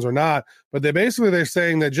well, which ones are not. But they're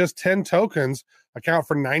saying that just 10 tokens account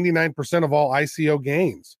for 99% of all ICO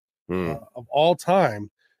gains of all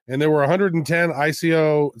time. And there were 110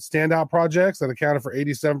 ICO standout projects that accounted for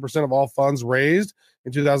 87% of all funds raised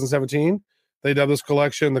in 2017. They dubbed this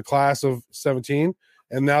collection the class of 17.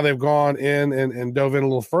 And now they've gone in and dove in a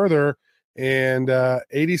little further. And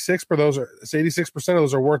 86% of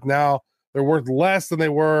those are worth now. They're worth less than they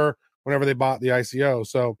were whenever they bought the ICO.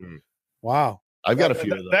 So, wow, I've got a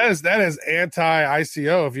few of those. That is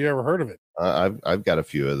anti-ICO. If you ever heard of it, I've got a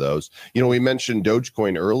few of those. We mentioned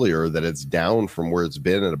Dogecoin earlier, that it's down from where it's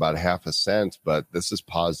been at about 0.5 cent, but this is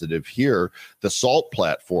positive here. The Salt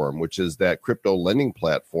platform, which is that crypto lending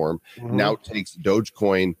platform, now takes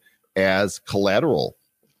Dogecoin as collateral.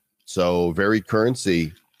 So very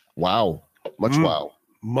currency. Wow. Much wow.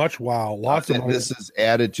 Lots of money. This is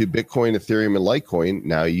added to Bitcoin, Ethereum, and Litecoin.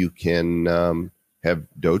 Now you can have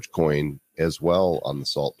Dogecoin as well on the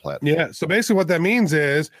Salt platform. Yeah. So basically what that means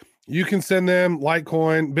is you can send them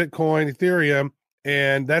Litecoin, Bitcoin, Ethereum,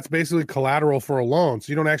 and that's basically collateral for a loan.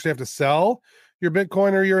 So you don't actually have to sell your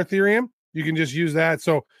Bitcoin or your Ethereum. You can just use that.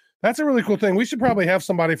 So that's a really cool thing. We should probably have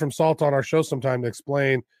somebody from Salt on our show sometime to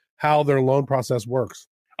explain how their loan process works.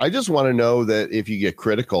 I just want to know that if you get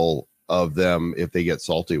critical of them, if they get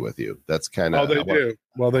salty with you, that's kind of. Oh, they do.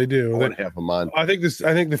 They do. I want to have them on. I think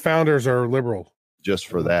the founders are liberal. Just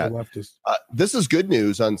for that. This is good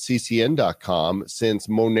news on ccn.com. Since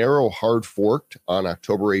Monero hard forked on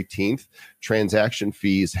October 18th, transaction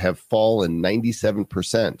fees have fallen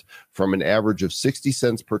 97% from an average of 60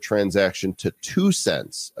 cents per transaction to 2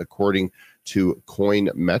 cents, according to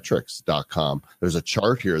coinmetrics.com. There's a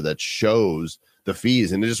chart here that shows the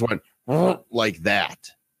fees, and it just went like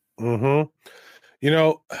that. This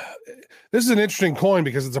is an interesting coin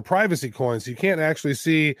because it's a privacy coin, so you can't actually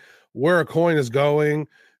see where a coin is going,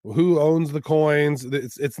 who owns the coins.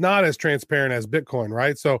 It's not as transparent as Bitcoin,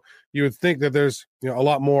 right? So you would think that there's a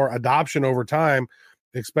lot more adoption over time,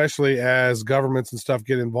 especially as governments and stuff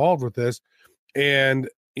get involved with this. And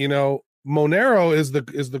Monero is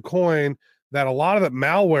the coin that a lot of the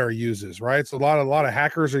malware uses, right? So a lot of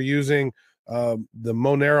hackers are using the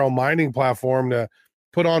Monero mining platform to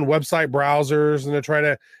put on website browsers and to try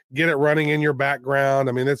to get it running in your background.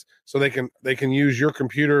 I mean, it's so they can use your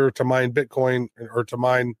computer to mine Bitcoin or to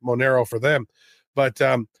mine Monero for them. But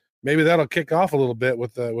maybe that'll kick off a little bit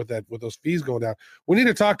with those fees going down. We need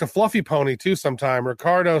to talk to Fluffy Pony too sometime.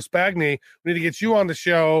 Ricardo Spagni, we need to get you on the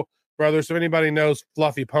show, brother. So if anybody knows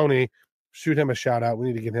Fluffy Pony, shoot him a shout out. We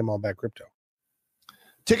need to get him on Bad Crypto.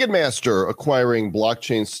 Ticketmaster acquiring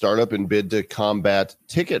blockchain startup in bid to combat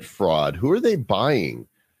ticket fraud. Who are they buying?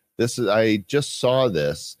 I just saw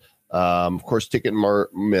this. Of course,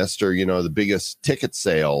 Ticketmaster, the biggest ticket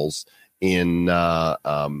sales in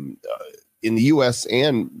the U.S.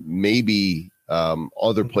 and maybe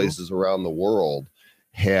other places around the world,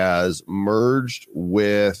 has merged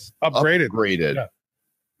with Upgraded. Yeah.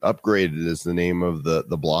 Upgraded is the name of the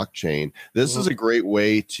blockchain. This is a great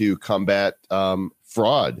way to combat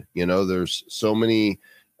fraud. There's so many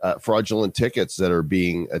fraudulent tickets that are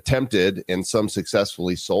being attempted and some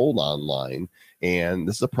successfully sold online. And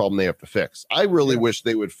this is a problem they have to fix. I really wish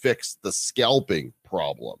they would fix the scalping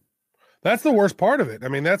problem. That's the worst part of it. I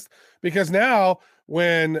mean, that's because now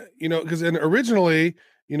when, because originally,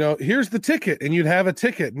 here's the ticket and you'd have a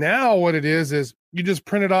ticket. Now what it is you just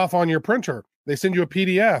print it off on your printer. They send you a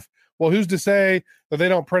PDF. Well, who's to say that they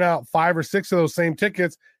don't print out 5 or 6 of those same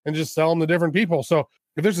tickets and just sell them to different people? So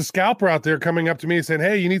if there's a scalper out there coming up to me and saying,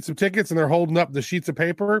 hey, you need some tickets, and they're holding up the sheets of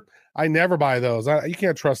paper, I never buy those. You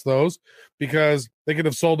can't trust those because they could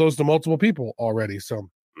have sold those to multiple people already. So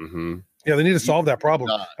yeah, they need to solve that problem.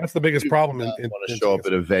 That's the biggest problem. Want to show up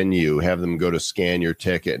at a venue, have them go to scan your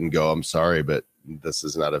ticket and go, I'm sorry, but this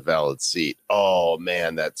is not a valid seat. Oh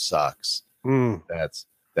man, that sucks.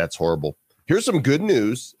 That's horrible. Here's some good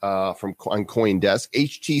news on CoinDesk.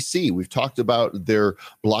 HTC, we've talked about their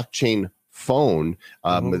blockchain phone,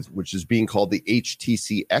 which is being called the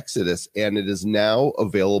HTC Exodus, and it is now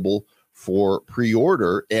available for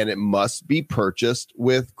pre-order, and it must be purchased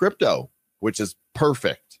with crypto, which is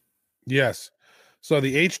perfect. Yes. So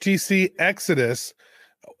the HTC Exodus,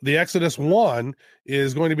 the Exodus 1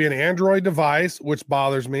 is going to be an Android device, which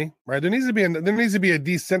bothers me, right? There needs to be a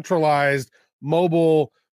decentralized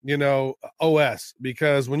mobile, OS,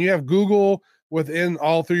 because when you have Google within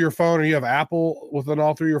all through your phone, or you have Apple within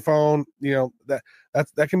all through your phone, that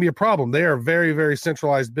can be a problem. They are very, very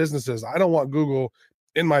centralized businesses. I don't want Google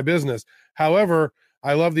in my business. However,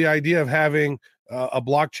 I love the idea of having a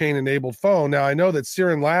blockchain enabled phone. Now I know that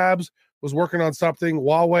Siren Labs was working on something.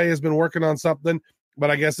 Huawei has been working on something, but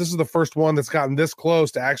I guess this is the first one that's gotten this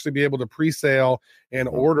close to actually be able to pre-sale and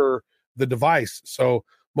order the device. So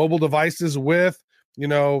mobile devices with,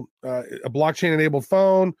 a blockchain enabled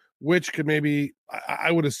phone, which could maybe, I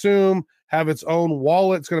would assume, have its own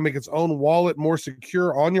wallet. It's going to make its own wallet more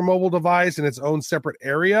secure on your mobile device in its own separate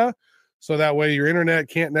area. So that way your internet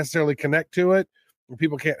can't necessarily connect to it and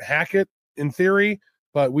people can't hack it in theory,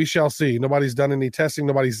 but we shall see. Nobody's done any testing.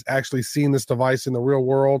 Nobody's actually seen this device in the real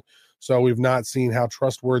world. So we've not seen how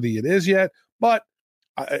trustworthy it is yet, but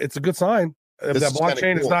it's a good sign. If that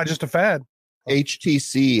blockchain is not just a fad.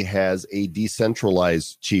 HTC has a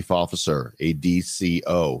decentralized chief officer, a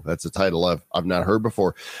DCO. That's a title I've not heard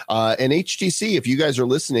before. And HTC, if you guys are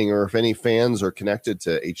listening, or if any fans are connected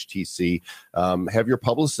to HTC, have your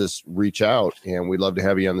publicist reach out, and we'd love to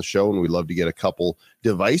have you on the show, and we'd love to get a couple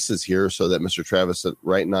devices here so that Mr. Travis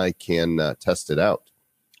Wright and I can test it out.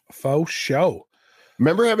 Faux show.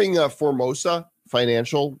 Remember having Formosa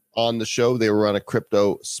Financial on the show? They were on a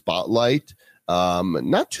crypto spotlight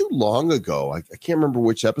not too long ago. I can't remember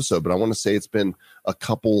which episode, but I want to say it's been a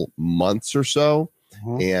couple months or so.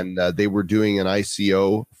 And they were doing an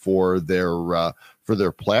ICO for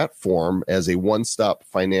their platform as a one-stop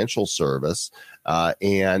financial service.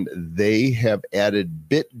 And they have added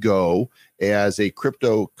BitGo as a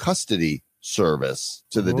crypto custody service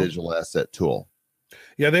to the digital asset tool.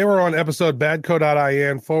 Yeah, they were on episode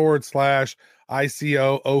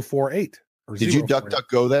badco.in/ICO 048. Did you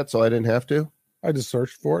DuckDuckGo that so I didn't have to? I just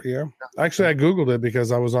searched for it, yeah. Actually, I Googled it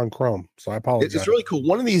because I was on Chrome, so I apologize. It's really cool.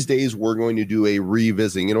 One of these days, we're going to do a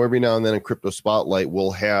revisiting. Every now and then in Crypto Spotlight,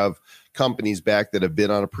 we'll have companies back that have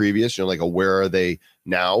been on a previous, like a where are they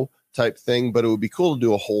now type thing. But it would be cool to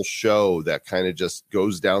do a whole show that kind of just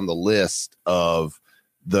goes down the list of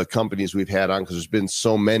the companies we've had on, because there's been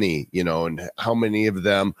so many, and how many of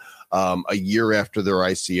them a year after their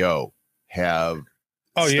ICO have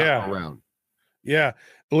stuck around. Yeah,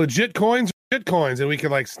 legit coins, and we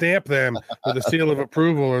can stamp them with the seal of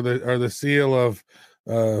approval or the seal of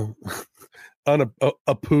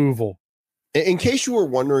unapproval. In case you were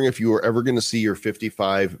wondering if you were ever going to see your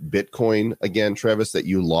 55 Bitcoin again, Travis, that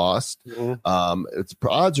you lost, its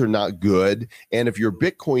odds are not good. And if your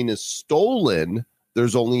Bitcoin is stolen,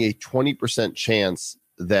 there's only a 20% chance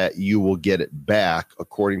that you will get it back,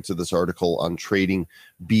 according to this article on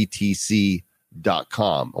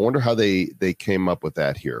tradingbtc.com. I wonder how they came up with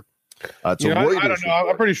that here. I don't know.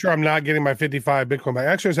 I'm pretty sure I'm not getting my 55 Bitcoin back.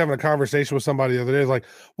 Actually, I was having a conversation with somebody the other day. It's like,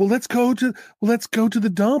 let's go to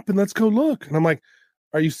the dump and let's go look. And I'm like,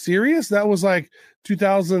 are you serious? That was like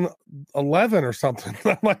 2011 or something.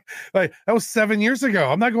 I'm like that was 7 years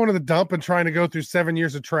ago. I'm not going to the dump and trying to go through 7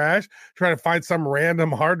 years of trash, trying to find some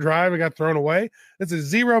random hard drive that got thrown away. It's a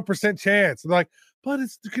 0% chance. They're like, but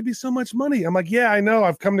it could be so much money. I'm like, yeah, I know.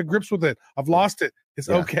 I've come to grips with it. I've lost it. It's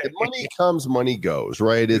okay. If money comes, money goes,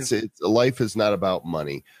 right? It's life is not about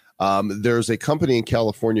money. There's a company in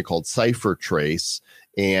California called Cipher Trace,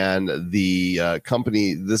 and the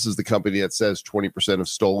company, this is the company that says 20% of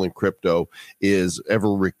stolen crypto is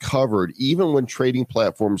ever recovered, even when trading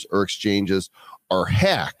platforms or exchanges are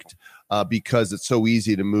hacked, because it's so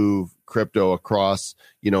easy to move crypto across,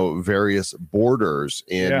 various borders.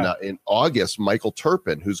 In August, Michael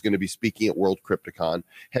Turpin, who's going to be speaking at World CryptoCon,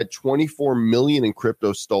 had 24 million in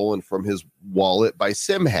crypto stolen from his wallet by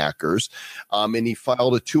sim hackers, and he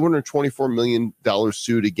filed a $224 million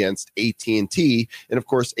suit against AT&T, and of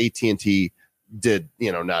course AT&T did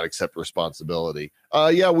not accept responsibility.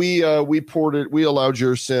 We allowed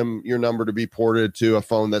your number to be ported to a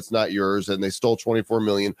phone that's not yours, and they stole 24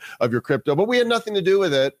 million of your crypto, but we had nothing to do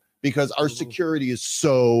with it because our security is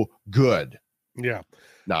so good. Yeah.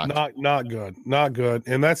 Not good.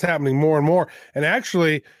 And that's happening more and more. And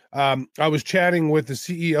actually, I was chatting with the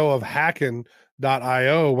CEO of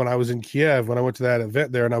Hackin.io when I was in Kiev, when I went to that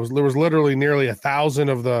event there, and there was literally nearly 1,000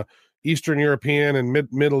 of the Eastern European and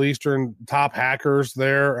Middle Eastern top hackers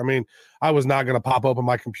there. I mean, I was not going to pop open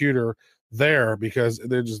my computer there because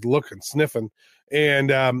they're just looking, sniffing,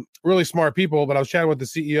 and really smart people. But I was chatting with the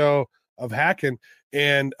CEO of Hackin,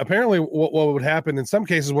 and apparently what would happen in some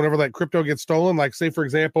cases whenever that crypto gets stolen, like say, for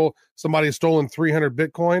example, somebody has stolen 300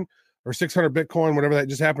 Bitcoin or 600 Bitcoin, whatever that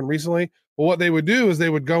just happened recently. Well, what they would do is they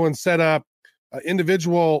would go and set up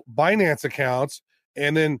individual Binance accounts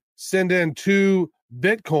and then send in 2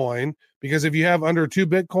 Bitcoin, because if you have under 2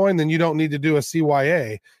 Bitcoin, then you don't need to do a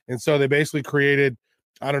CYA. And so they basically created,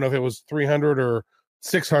 I don't know if it was 300 or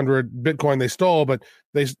 600 Bitcoin they stole, but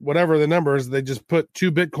whatever the numbers, they just put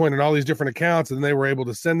 2 Bitcoin in all these different accounts, and they were able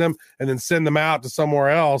to send them and then send them out to somewhere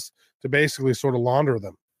else to basically sort of launder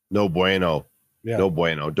them. No bueno. Yeah. No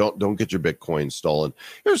bueno. Don't get your Bitcoin stolen.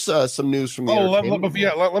 Here's some news from the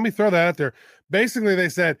let me throw that out there. Basically, they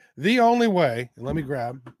said the only way, and let me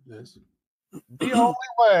grab this. The only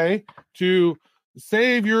way to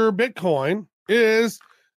save your Bitcoin is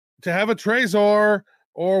to have a Trezor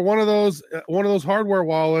or one of those hardware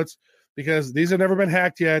wallets, because these have never been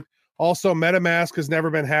hacked yet. Also, MetaMask has never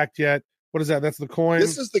been hacked yet. What is that? That's the coin.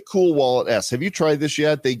 This is the Cool Wallet S. Have you tried this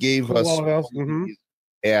yet? They gave us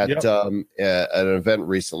at an event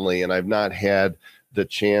recently, and I've not had the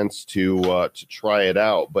chance to try it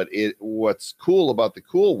out. But what's cool about the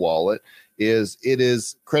Cool Wallet is it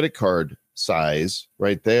is credit card size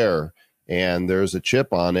right there, and there's a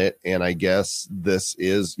chip on it, and I guess this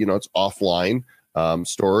is it's offline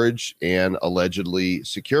storage and allegedly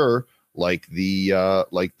secure, like the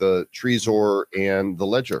Trezor and the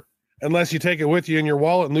Ledger, unless you take it with you in your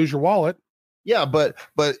wallet and lose your wallet. Yeah, but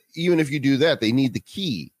even if you do that, they need the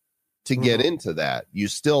key to get into that. You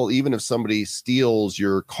still, even if somebody steals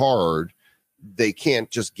your card, they can't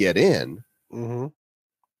just get in.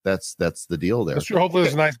 That's the deal there. That's true. Hopefully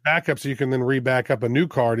there's a nice backup so you can then re-back up a new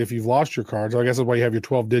card if you've lost your card. So I guess that's why you have your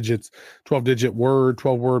 12-digit word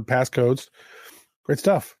passcodes. Great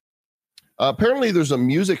stuff. Apparently there's a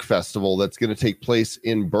music festival that's going to take place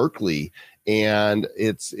in Berkeley, and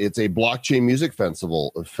it's a blockchain music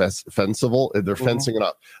festival. They're fencing it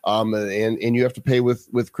up. And you have to pay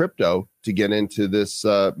with crypto to get into this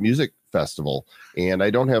music festival. And I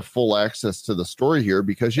don't have full access to the story here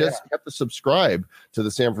because you have to subscribe to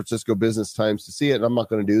the San Francisco Business Times to see it. And I'm not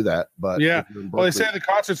going to do that. But well, they say the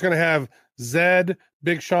concert's going to have Zed,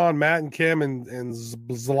 Big Sean, Matt and Kim, and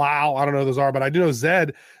Zlau. I don't know who those are, but I do know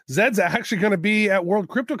Zed. Zed's actually going to be at World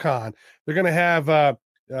CryptoCon. They're going to have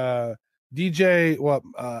DJ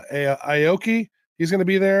Aoki. He's going to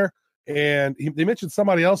be there, and they mentioned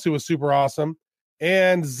somebody else who was super awesome.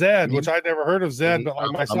 And Zed, which I'd never heard of Zed, but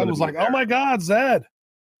like my son was like, "Oh my God, Zed!"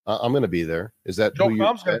 I'm going to be there. Is that Joe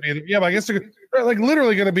Combs going to be there? Yeah, but I guess they're like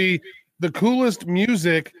literally going to be the coolest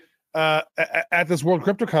music at this World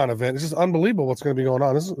CryptoCon event. It's just unbelievable what's going to be going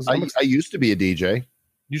on. I used to be a DJ.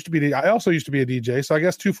 I also used to be a DJ. So I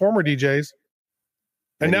guess 2 former DJs,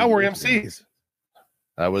 and now we're MCs.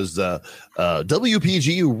 I was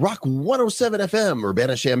WPGU Rock 107 FM,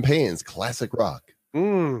 Urbana-Champaign's classic rock.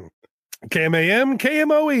 KMAM,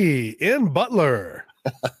 KMOE in Butler.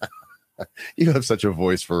 You have such a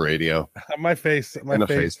voice for radio. My face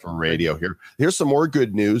for radio here. Here's some more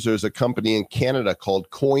good news. There's a company in Canada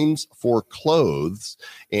called Coins for Clothes,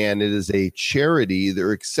 and it is a charity.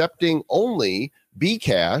 They're accepting only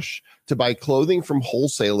Bcash to buy clothing from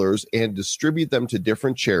wholesalers and distribute them to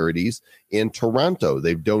different charities in Toronto.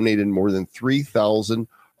 They've donated more than 3,000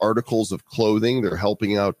 articles of clothing. They're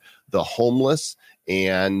helping out the homeless.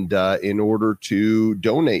 And in order to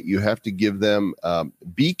donate, you have to give them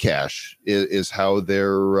Bcash is how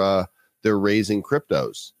they're raising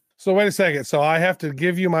cryptos. So wait a second. So I have to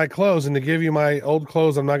give you my clothes, and to give you my old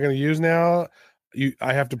clothes I'm not going to use now,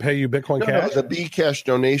 I have to pay you Bitcoin Cash? No, the Bcash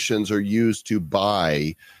donations are used to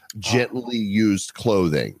buy gently used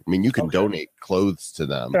clothing. I mean, you can donate clothes to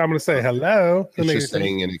them. I'm going to say hello. It's just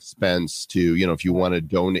saying an expense to, if you want to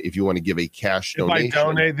donate, if you want to give a cash donation. If I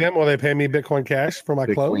donate them, will they pay me Bitcoin Cash for my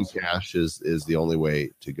clothes? Bitcoin Cash is the only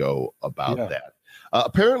way to go about that.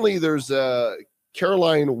 Apparently, there's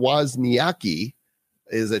Caroline Wozniacki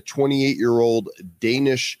is a 28-year-old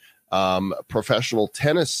Danish professional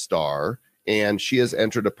tennis star, and she has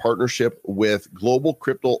entered a partnership with Global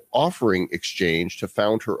Crypto Offering Exchange to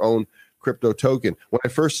found her own crypto token. When I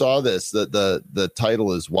first saw this, the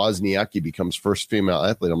title is Wozniacki becomes first female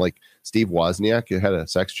athlete. I'm like, Steve Wozniak, you had a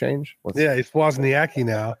sex change? He's Wozniacki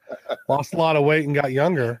now. Lost a lot of weight and got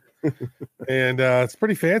younger. And it's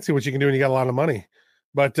pretty fancy what you can do when you got a lot of money.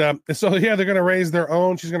 But they're going to raise their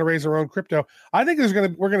own. She's going to raise her own crypto. I think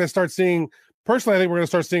we're going to start seeing. Personally, I think we're going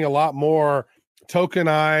to start seeing a lot more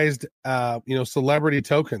tokenized, celebrity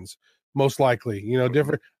tokens. Most likely,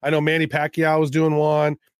 different. I know Manny Pacquiao was doing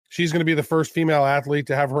one. She's going to be the first female athlete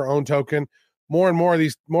to have her own token. More and more of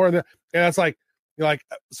these, and it's like,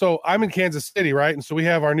 so I'm in Kansas City, right? And so we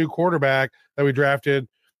have our new quarterback that we drafted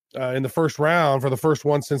in the first round for the first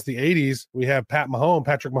one since the 80s. We have Patrick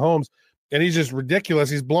Mahomes. And he's just ridiculous.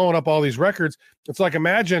 He's blowing up all these records. It's like,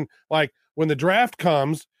 imagine like when the draft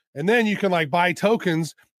comes and then you can like buy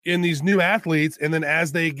tokens in these new athletes. And then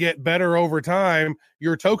as they get better over time,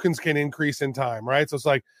 your tokens can increase in time. Right. So it's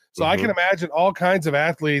like, I can imagine all kinds of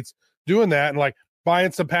athletes doing that and like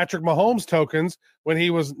buying some Patrick Mahomes tokens when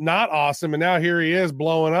he was not awesome. And now here he is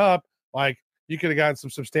blowing up. Like you could have gotten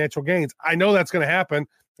some substantial gains. I know that's going to happen.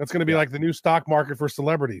 That's going to be like the new stock market for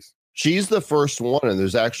celebrities. She's the first one, and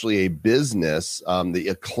there's actually a business. The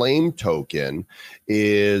Acclaim token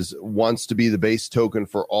wants to be the base token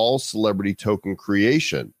for all celebrity token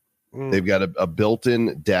creation. They've got a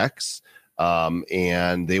built-in DEX,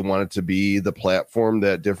 and they want it to be the platform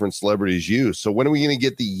that different celebrities use. So when are we going to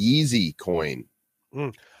get the Yeezy coin?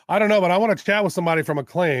 I don't know, but I want to chat with somebody from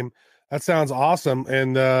Acclaim. That sounds awesome.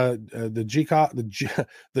 And the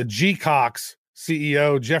G-Cox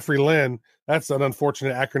CEO, Jeffrey Lynn. That's an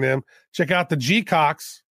unfortunate acronym. Check out the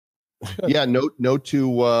G-Cox. Yeah, note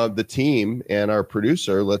to the team and our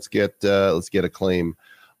producer. Let's get Acclaim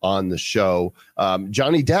on the show.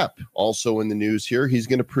 Johnny Depp also in the news here. He's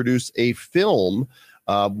going to produce a film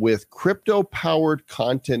with crypto-powered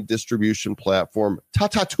content distribution platform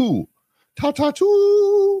Tatatu.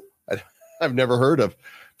 I've never heard of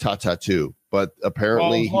Tatatu, but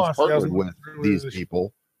apparently he's partnered with these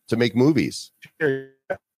people to make movies.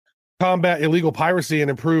 Combat illegal piracy and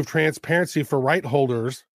improve transparency for right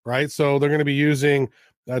holders, right? So they're going to be using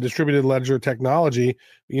distributed ledger technology.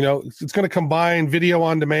 It's going to combine video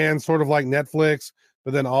on demand, sort of like Netflix,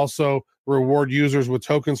 but then also reward users with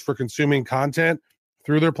tokens for consuming content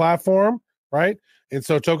through their platform, right? And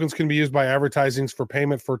so tokens can be used by advertisings for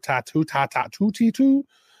payment for Tatatu.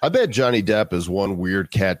 I bet Johnny Depp is one weird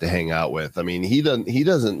cat to hang out with. I mean, he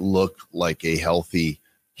doesn't look like a healthy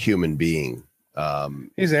human being.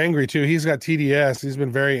 He's angry too. He's got TDS. He's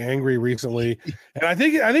been very angry recently, and I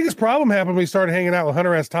think his problem happened when he started hanging out with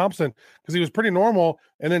Hunter S. Thompson because he was pretty normal,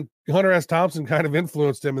 and then Hunter S. Thompson kind of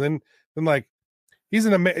influenced him, and then like he's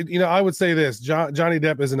I would say this: Johnny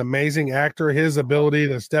Depp is an amazing actor. His ability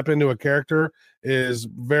to step into a character is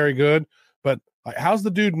very good. But like, how's the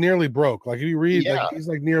dude nearly broke? Like if you read, like, he's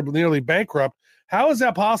like nearly bankrupt. How is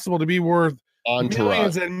that possible to be worth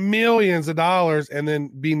millions and millions of dollars and then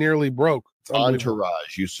be nearly broke?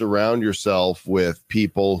 Entourage. You surround yourself with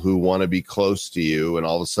people who want to be close to you, and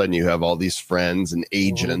all of a sudden you have all these friends and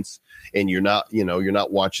agents, and you're not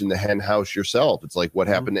watching the hen house yourself. It's like what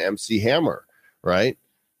happened to MC Hammer, right?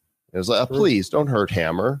 It was like, please don't hurt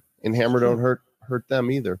Hammer, and Hammer don't hurt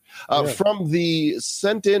them either. From the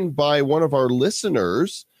sent in by one of our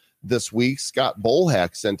listeners this week, Scott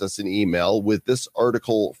Bolhack sent us an email with this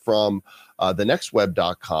article from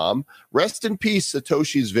thenextweb.com. Rest in peace,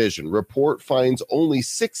 Satoshi's vision. Report finds only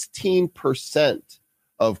 16%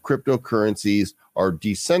 of cryptocurrencies are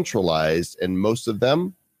decentralized, and most of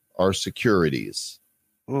them are securities.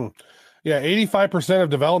 Yeah, 85% of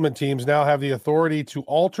development teams now have the authority to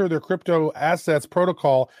alter their crypto assets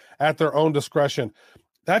protocol at their own discretion.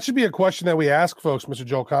 That should be a question that we ask folks, Mr.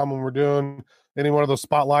 Joel Com, when we're doing any one of those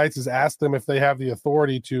spotlights is ask them if they have the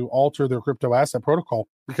authority to alter their crypto asset protocol,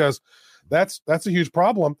 because that's a huge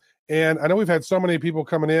problem. And I know we've had so many people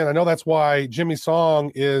coming in. I know that's why Jimmy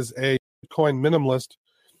Song is a Bitcoin minimalist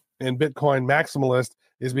and Bitcoin maximalist,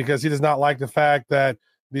 is because he does not like the fact that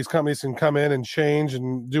these companies can come in and change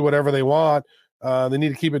and do whatever they want. They need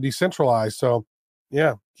to keep it decentralized. So,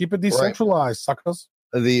 yeah, keep it decentralized, suckers.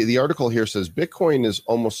 The article here says Bitcoin is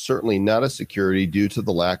almost certainly not a security due to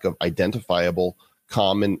the lack of identifiable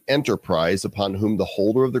common enterprise upon whom the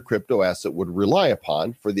holder of the crypto asset would rely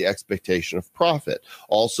upon for the expectation of profit.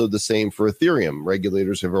 Also the same for Ethereum.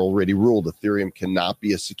 Regulators have already ruled Ethereum cannot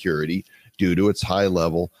be a security due to its high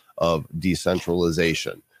level of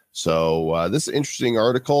decentralization. So this is an interesting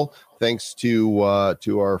article. Thanks to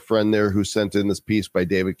our friend there who sent in this piece by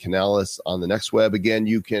David Canales on the Next Web. Again,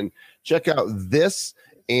 you can check out this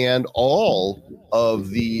and all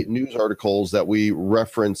of the news articles that we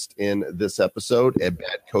referenced in this episode at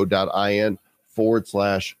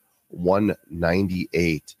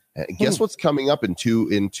badcode.in/198. Guess what's coming up in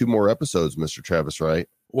two more episodes, Mr. Travis, right?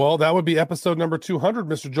 Well, that would be episode number 200,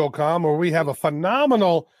 Mr. Joel Comm, where we have a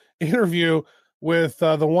phenomenal interview with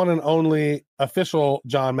the one and only official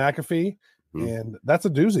John McAfee. And that's a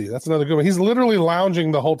doozy. That's another good one. He's literally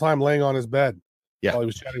lounging the whole time, laying on his bed while he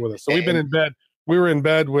was chatting with us. So we've been in bed. We were in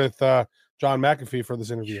bed with John McAfee for this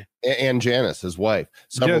interview. And Janice, his wife.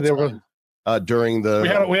 During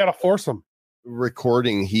the we had a foursome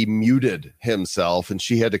recording, he muted himself, and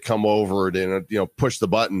she had to come over and push the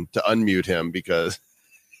button to unmute him because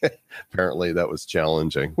apparently that was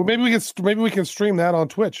challenging. Well, maybe we can stream that on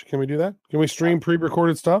Twitch. Can we do that? Can we stream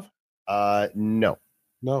pre-recorded stuff? No.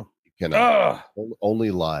 You cannot. Only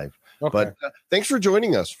live. Okay. But thanks for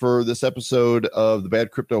joining us for this episode of the Bad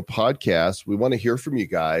Crypto Podcast. We want to hear from you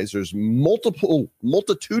guys. There's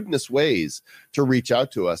multitudinous ways to reach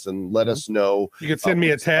out to us and let us know. You can send me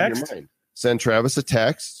a text. Send Travis a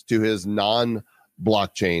text to his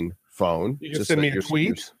non-blockchain phone. You can send me a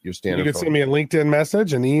tweet. Your standard you can send me a LinkedIn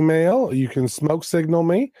message, an email. You can smoke signal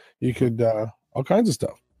me. You could all kinds of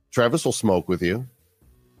stuff. Travis will smoke with you.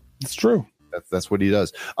 It's true. That's what he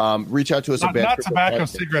does. Reach out to us not tobacco,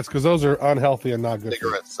 cigarettes, because those are unhealthy and not good.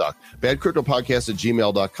 Cigarettes suck.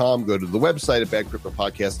 badcryptopodcast@gmail.com. Go to the website at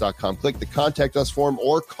badcryptopodcast.com. Click the contact us form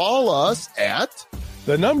or call us at.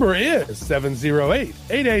 The number is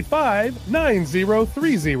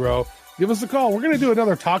 708-885-9030. Give us a call. We're going to do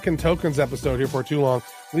another Talking Tokens episode here for too long.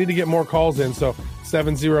 We need to get more calls in. So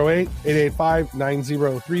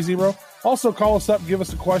 708-885-9030. Also, call us up, give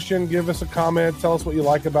us a question, give us a comment, tell us what you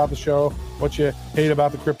like about the show, what you hate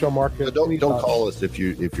about the crypto market. But don't call us if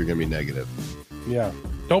you're going to be negative. Yeah.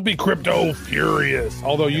 Don't be crypto furious.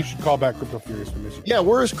 Although you should call back Crypto Furious from this year. Yeah,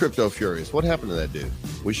 where is Crypto Furious? What happened to that dude?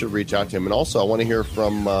 We should reach out to him. And also, I want to hear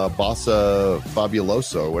from Bossa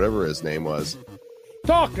Fabuloso, or whatever his name was.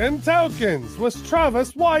 Talking Tokens with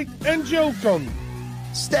Travis White and Jokum.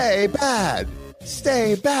 Stay bad.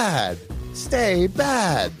 Stay bad. Stay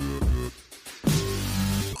bad.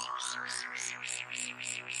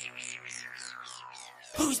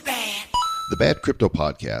 Who's bad? The Bad Crypto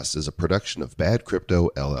Podcast is a production of Bad Crypto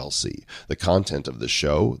LLC. The content of the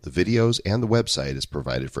show, the videos, and the website is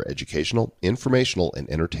provided for educational, informational, and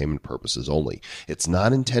entertainment purposes only. It's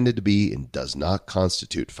not intended to be and does not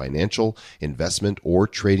constitute financial, investment, or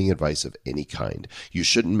trading advice of any kind. You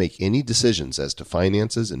shouldn't make any decisions as to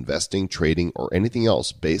finances, investing, trading, or anything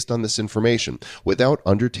else based on this information without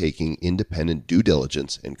undertaking independent due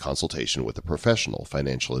diligence and consultation with a professional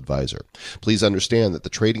financial advisor. Please understand that the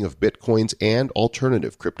trading of Bitcoins and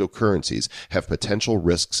alternative cryptocurrencies have potential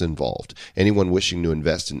risks involved. Anyone wishing to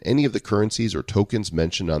invest in any of the currencies or tokens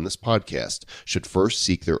mentioned on this podcast should first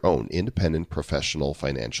seek their own independent professional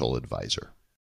financial advisor.